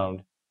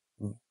around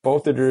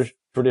both the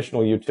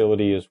traditional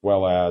utility as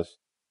well as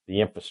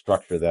the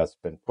infrastructure that's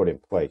been put in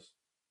place.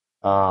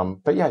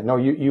 But yeah, no,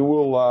 you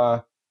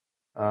will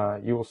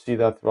see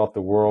that throughout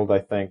the world. I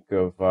think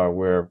of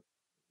where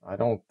I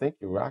don't think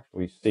you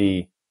actually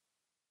see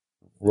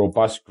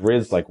robust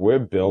grids like we're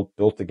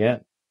built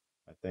again.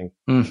 I think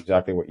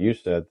exactly what you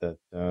said, that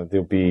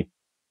there'll be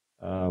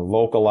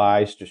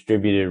localized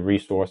distributed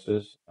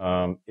resources.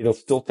 It'll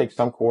still take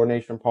some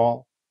coordination,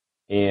 Paul,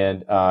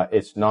 and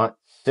it's not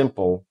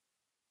simple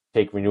to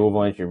take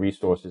renewable energy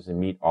resources and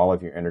meet all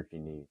of your energy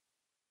needs.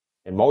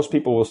 And most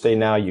people will say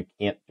now you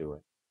can't do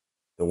it.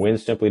 The wind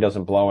simply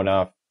doesn't blow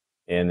enough,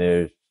 and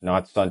there's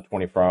not sun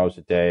 24 hours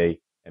a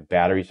day, and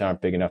batteries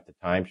aren't big enough to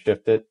time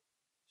shift it.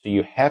 So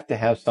you have to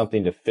have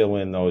something to fill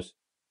in those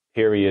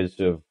periods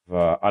of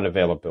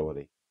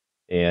unavailability.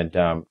 And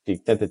to the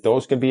extent that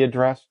those can be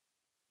addressed,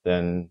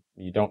 then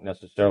you don't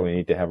necessarily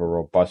need to have a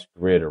robust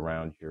grid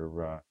around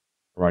your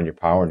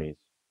power needs.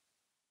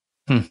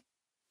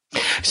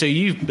 So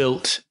you've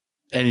built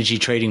energy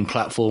trading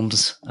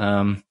platforms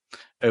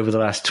over the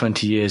last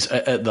 20 years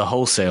at the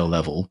wholesale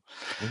level.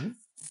 Mm-hmm.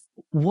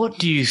 What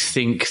do you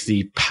think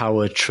the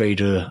power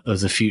trader of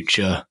the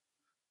future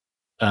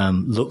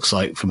looks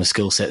like from a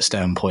skill set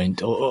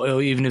standpoint,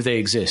 or even if they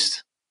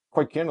exist?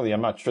 Quite candidly,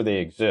 I'm not sure they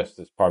exist.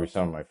 There's probably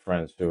some of my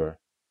friends who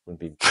wouldn't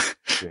be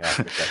too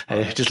happy with that.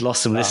 I just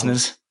lost some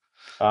listeners.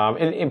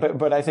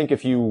 But I think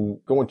if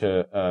you go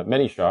into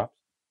many shops,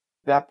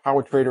 that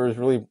power trader is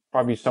really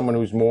probably someone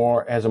who's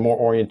has a more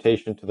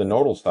orientation to the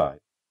nodal side.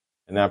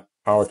 And that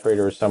power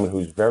trader is someone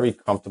who's very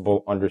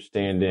comfortable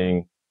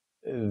understanding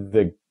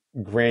the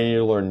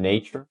granular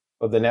nature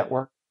of the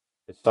network.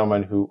 It's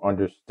someone who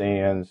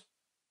understands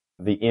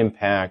the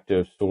impact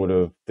of sort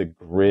of the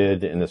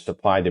grid and the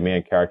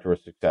supply-demand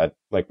characteristics at,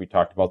 like we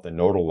talked about, the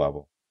nodal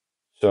level.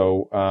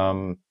 So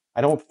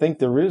I don't think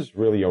there is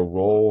really a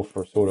role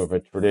for sort of a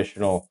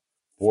traditional,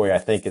 boy, I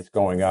think it's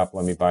going up,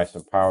 let me buy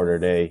some power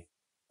today,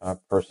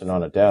 person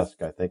on a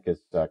desk. I think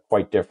it's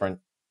quite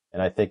different,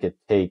 and I think it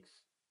takes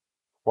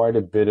quite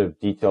a bit of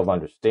detailed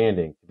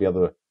understanding to be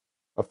able to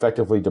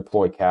effectively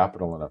deploy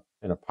capital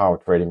in a power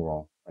trading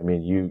role. I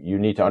mean, you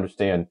need to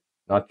understand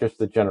not just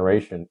the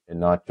generation and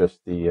not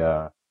just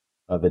the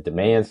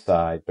demand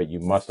side, but you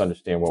must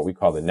understand what we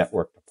call the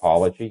network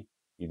topology.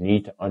 You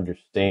need to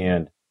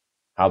understand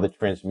how the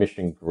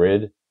transmission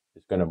grid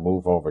is going to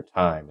move over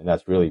time, and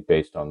that's really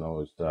based on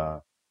those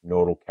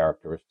nodal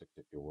characteristics,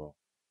 if you will.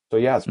 So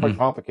yeah, it's quite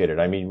complicated.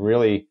 I mean,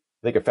 really,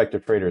 I think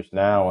effective traders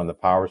now on the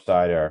power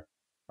side are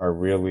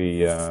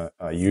really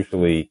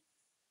usually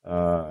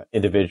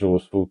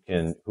individuals who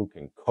can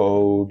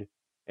code,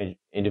 and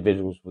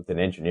individuals with an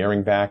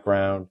engineering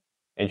background.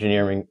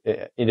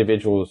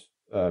 Individuals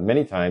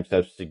many times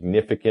have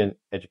significant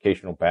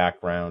educational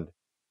background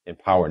in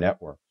power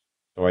networks.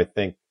 So I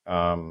think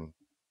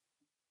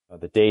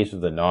the days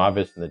of the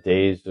novice and the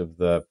days of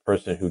the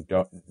person who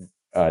do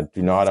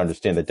not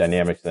understand the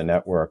dynamics of the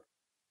network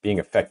being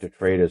effective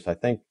traders, I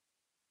think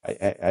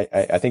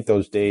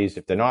those days,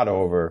 if they're not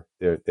over,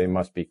 they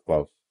must be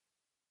close.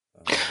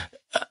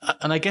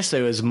 And I guess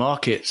though, as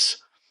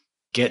markets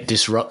get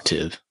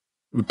disrupted,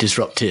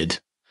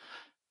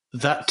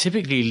 that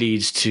typically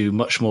leads to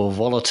much more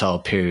volatile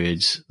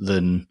periods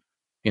than,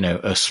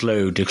 a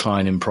slow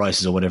decline in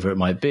prices or whatever it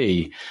might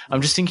be.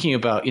 I'm just thinking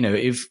about,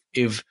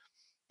 if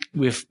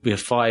we're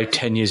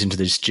 5-10 years into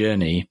this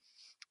journey,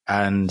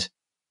 and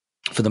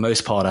for the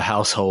most part, a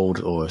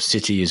household or a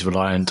city is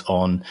reliant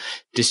on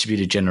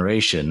distributed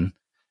generation,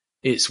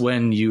 it's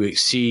when you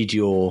exceed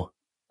your,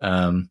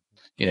 when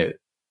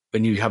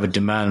you have a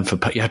demand for,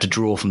 you have to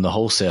draw from the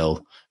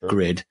wholesale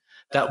grid.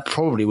 That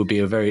probably would be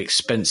a very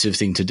expensive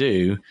thing to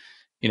do,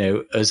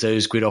 as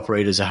those grid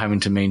operators are having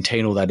to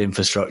maintain all that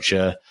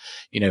infrastructure.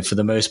 For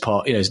the most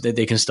part,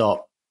 they can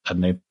start I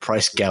don't know,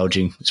 price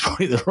gouging. It's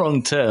probably the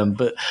wrong term,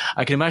 but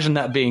I can imagine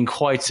that being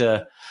quite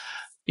a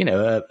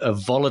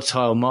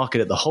volatile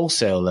market at the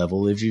wholesale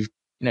level. If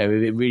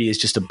it really is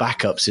just a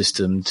backup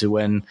system to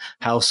when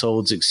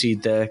households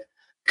exceed their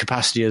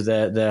capacity of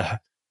their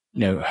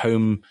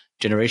home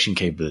generation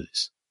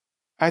capabilities.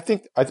 I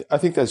think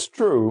that's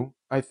true.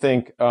 I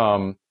think,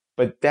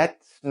 but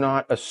that's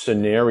not a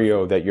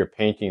scenario that you're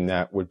painting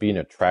that would be an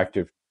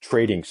attractive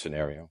trading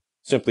scenario.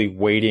 Simply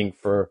waiting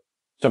for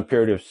some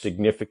period of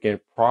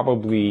significant,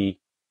 probably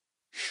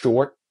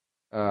short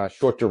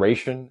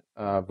duration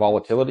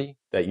volatility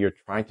that you're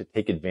trying to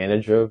take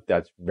advantage of.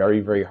 That's very,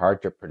 very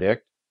hard to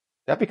predict.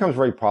 That becomes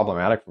very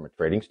problematic from a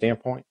trading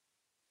standpoint.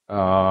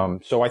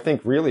 So I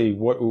think really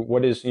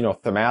what is,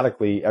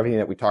 thematically everything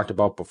that we talked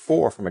about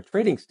before from a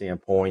trading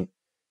standpoint,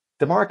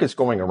 the market's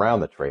going around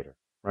the trader,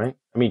 right?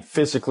 I mean,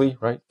 physically,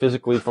 right?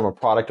 Physically from a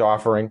product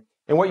offering.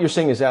 And what you're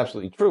saying is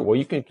absolutely true. Well,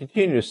 you can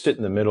continue to sit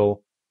in the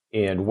middle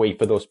and wait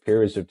for those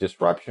periods of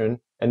disruption,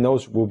 and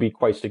those will be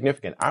quite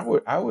significant. I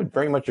would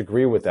very much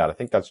agree with that. I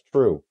think that's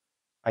true.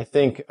 I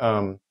think,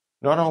 not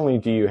only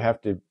do you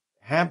have to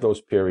have those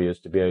periods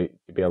to be able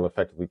to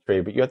effectively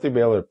trade, but you have to be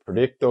able to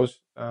predict those,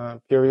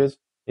 periods.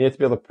 You have to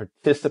be able to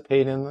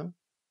participate in them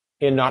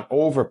and not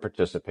over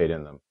participate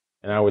in them.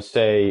 And I would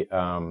say,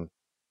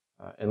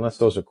 unless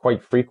those are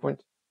quite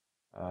frequent,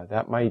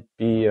 that might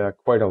be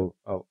quite a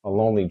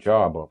lonely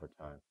job over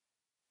time.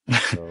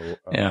 So,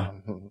 yeah.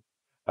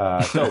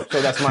 So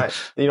that's my,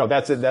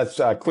 that's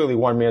clearly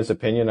one man's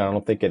opinion. I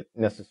don't think it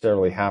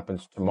necessarily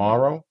happens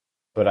tomorrow,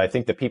 but I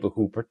think the people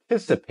who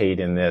participate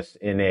in this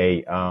in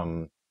a,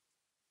 I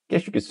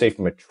guess you could say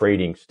from a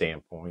trading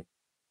standpoint,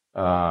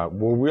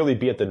 will really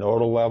be at the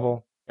nodal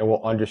level and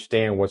will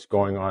understand what's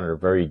going on at a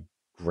very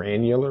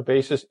granular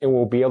basis and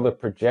will be able to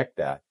project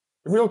that.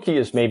 The real key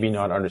is maybe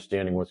not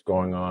understanding what's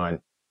going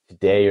on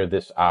today or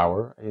this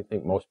hour. I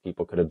think most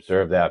people could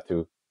observe that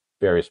through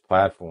various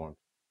platforms.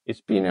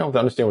 It's being able to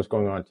understand what's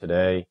going on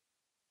today,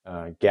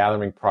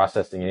 gathering,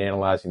 processing, and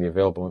analyzing the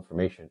available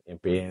information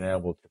and being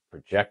able to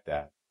project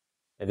that.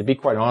 And to be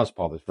quite honest,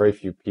 Paul, there's very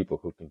few people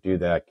who can do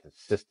that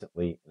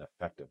consistently and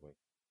effectively.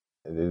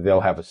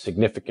 They'll have a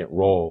significant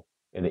role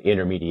in the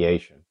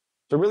intermediation.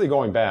 So really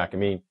going back, I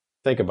mean,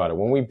 think about it.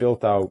 When we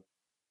built out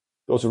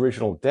those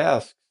original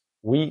desks,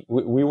 we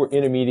were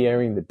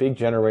intermediating the big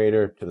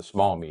generator to the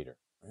small meter.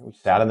 Right? We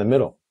sat in the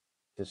middle,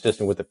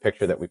 consistent with the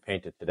picture that we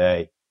painted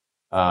today.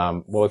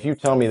 Well, if you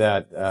tell me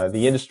that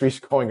the industry's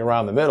going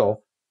around the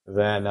middle,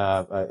 then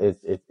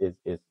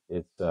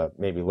it's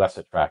maybe less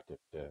attractive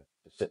to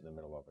sit in the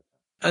middle of it.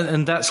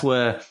 And that's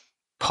where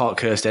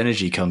Parkhurst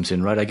Energy comes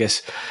in, right? I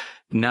guess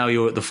now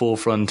you're at the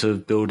forefront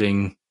of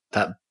building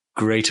that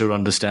greater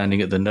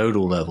understanding at the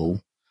nodal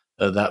level,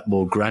 at that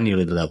more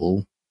granular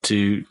level,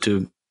 to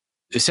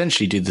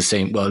essentially do the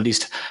same. Well, at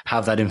least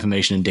have that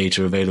information and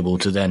data available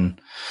to then,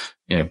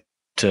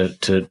 to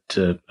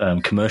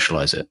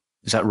commercialize it.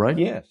 Is that right?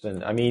 Yes,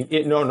 and I mean,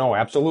 no,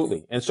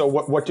 absolutely. And so,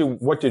 what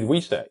did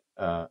we say?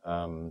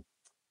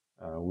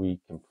 We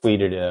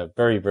completed a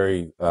very,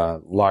 very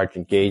large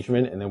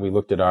engagement, and then we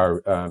looked at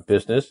our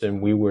business,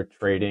 and we were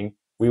trading.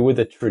 We were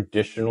the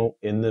traditional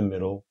in the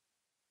middle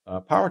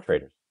power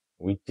traders.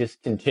 We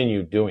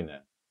discontinued doing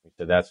that. We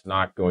said that's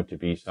not going to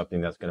be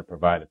something that's going to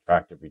provide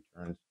attractive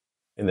returns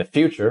in the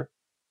future,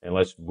 and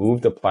let's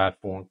move the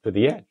platform to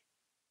the edge.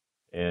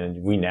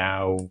 And we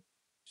now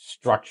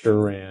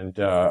structure and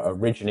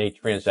originate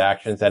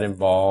transactions that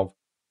involve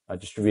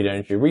distributed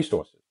energy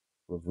resources.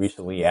 We've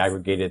recently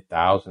aggregated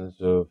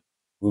thousands of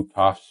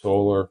rooftop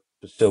solar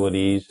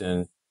facilities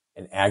and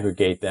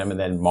aggregate them and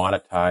then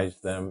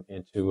monetize them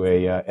into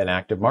an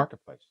active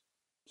marketplace.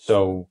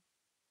 So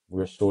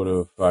we're sort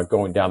of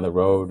going down the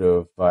road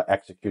of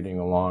executing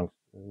along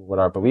what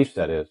our belief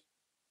set is,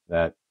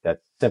 that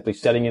simply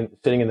sitting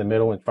in the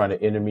middle and trying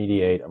to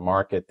intermediate a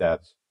market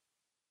that's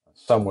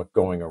somewhat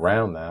going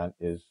around that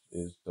is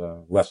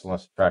less and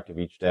less attractive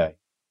each day.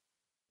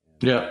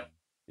 Yeah.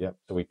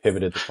 So we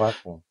pivoted the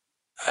platform.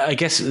 I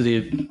guess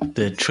the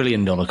 $1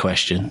 trillion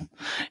question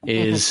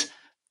is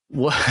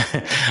what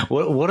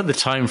are the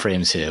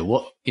timeframes here?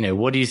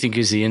 What do you think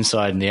is the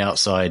inside and the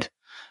outside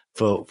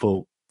for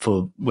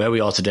where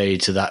we are today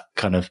to that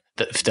kind of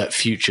that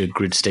future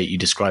grid state you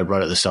described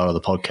right at the start of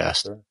the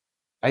podcast? Sure.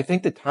 I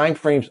think the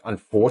timeframes,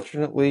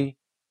 unfortunately,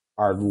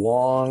 are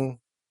long,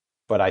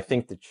 but I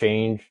think the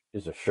change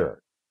is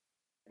assured.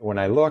 When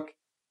I look,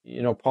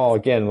 Paul,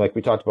 again, like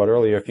we talked about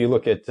earlier, if you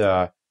look at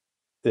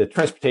the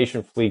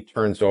transportation fleet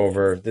turns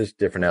over, there's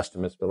different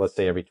estimates, but let's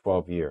say every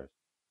 12 years.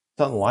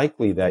 It's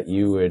unlikely that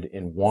you would,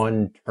 in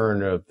one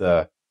turn of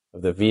the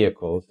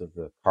vehicles, of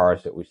the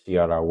cars that we see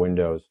out our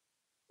windows,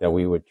 that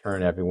we would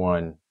turn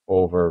everyone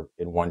over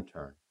in one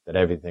turn, that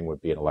everything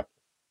would be an electric.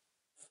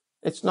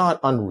 It's not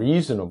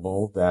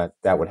unreasonable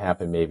that would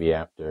happen maybe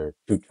after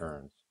 2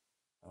 turns.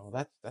 Oh,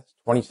 that's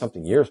 20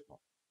 something years, Paul.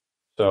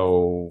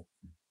 So,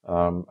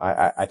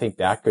 I think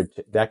that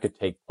could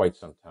take quite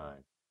some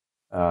time.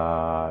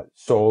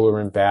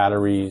 Solar and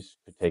batteries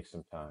could take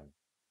some time.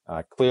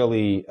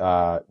 Clearly,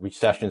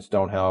 recessions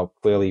don't help.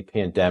 Clearly,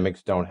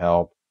 pandemics don't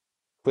help.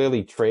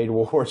 Clearly, trade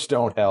wars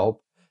don't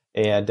help.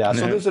 And so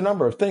there's a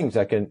number of things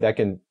that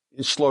can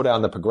slow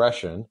down the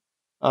progression.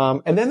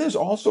 And then there's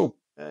also,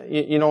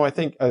 I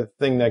think a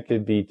thing that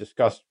could be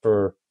discussed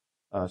for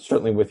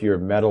certainly with your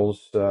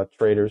metals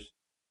traders.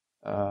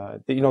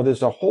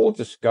 There's a whole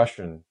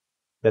discussion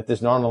that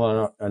there's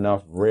not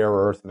enough rare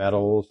earth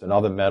metals and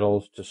other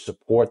metals to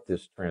support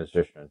this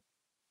transition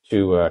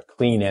to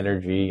clean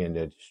energy and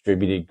a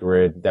distributed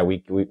grid, that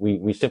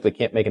we simply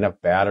can't make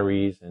enough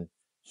batteries and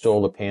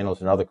solar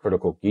panels and other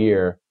critical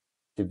gear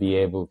to be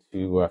able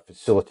to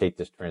facilitate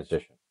this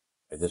transition.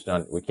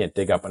 We can't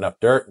dig up enough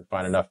dirt and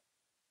find enough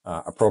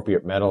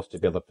appropriate metals to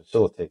be able to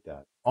facilitate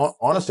that.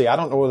 Honestly, I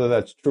don't know whether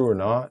that's true or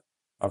not.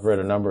 I've read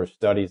a number of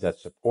studies that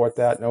support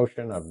that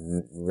notion. I've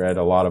read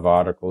a lot of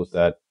articles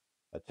that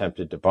attempt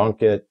to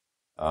debunk it.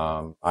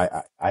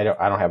 I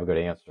don't have a good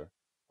answer.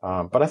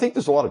 But I think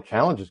there's a lot of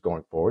challenges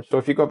going forward. So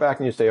if you go back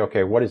and you say,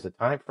 okay, what is the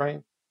time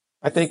frame?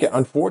 I think,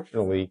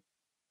 unfortunately,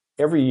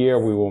 every year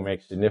we will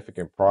make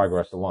significant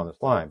progress along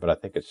this line, but I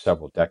think it's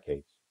several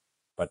decades.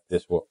 But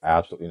this will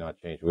absolutely not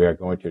change. We are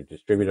going to a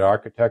distributed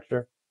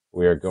architecture.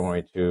 We are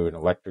going to an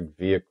electric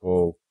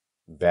vehicle,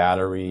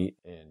 battery,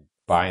 and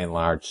by and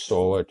large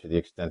solar, to the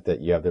extent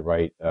that you have the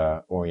right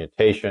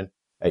orientation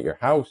at your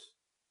house.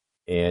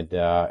 And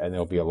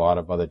there'll be a lot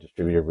of other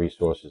distributed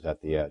resources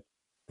at the edge.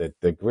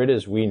 The grid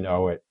as we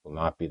know it will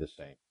not be the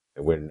same.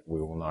 We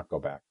will not go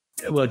back.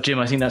 Well, Jim,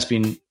 I think that's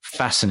been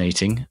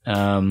fascinating.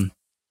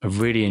 I've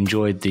really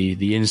enjoyed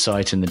the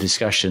insight and the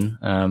discussion.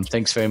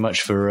 Thanks very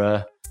much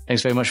for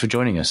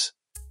joining us.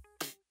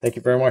 Thank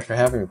you very much for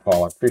having me,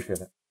 Paul. I appreciate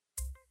it.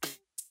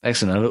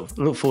 Excellent. I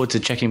look forward to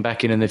checking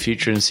back in the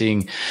future and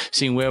seeing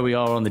where we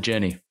are on the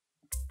journey.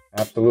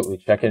 Absolutely.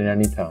 Check in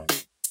anytime.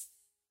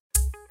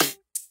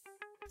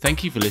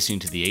 Thank you for listening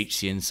to the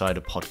HC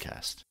Insider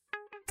podcast.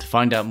 To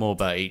find out more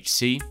about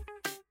HC,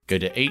 go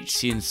to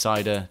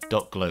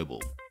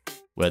hcinsider.global,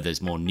 where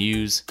there's more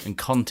news and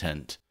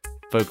content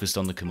focused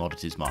on the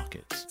commodities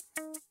markets.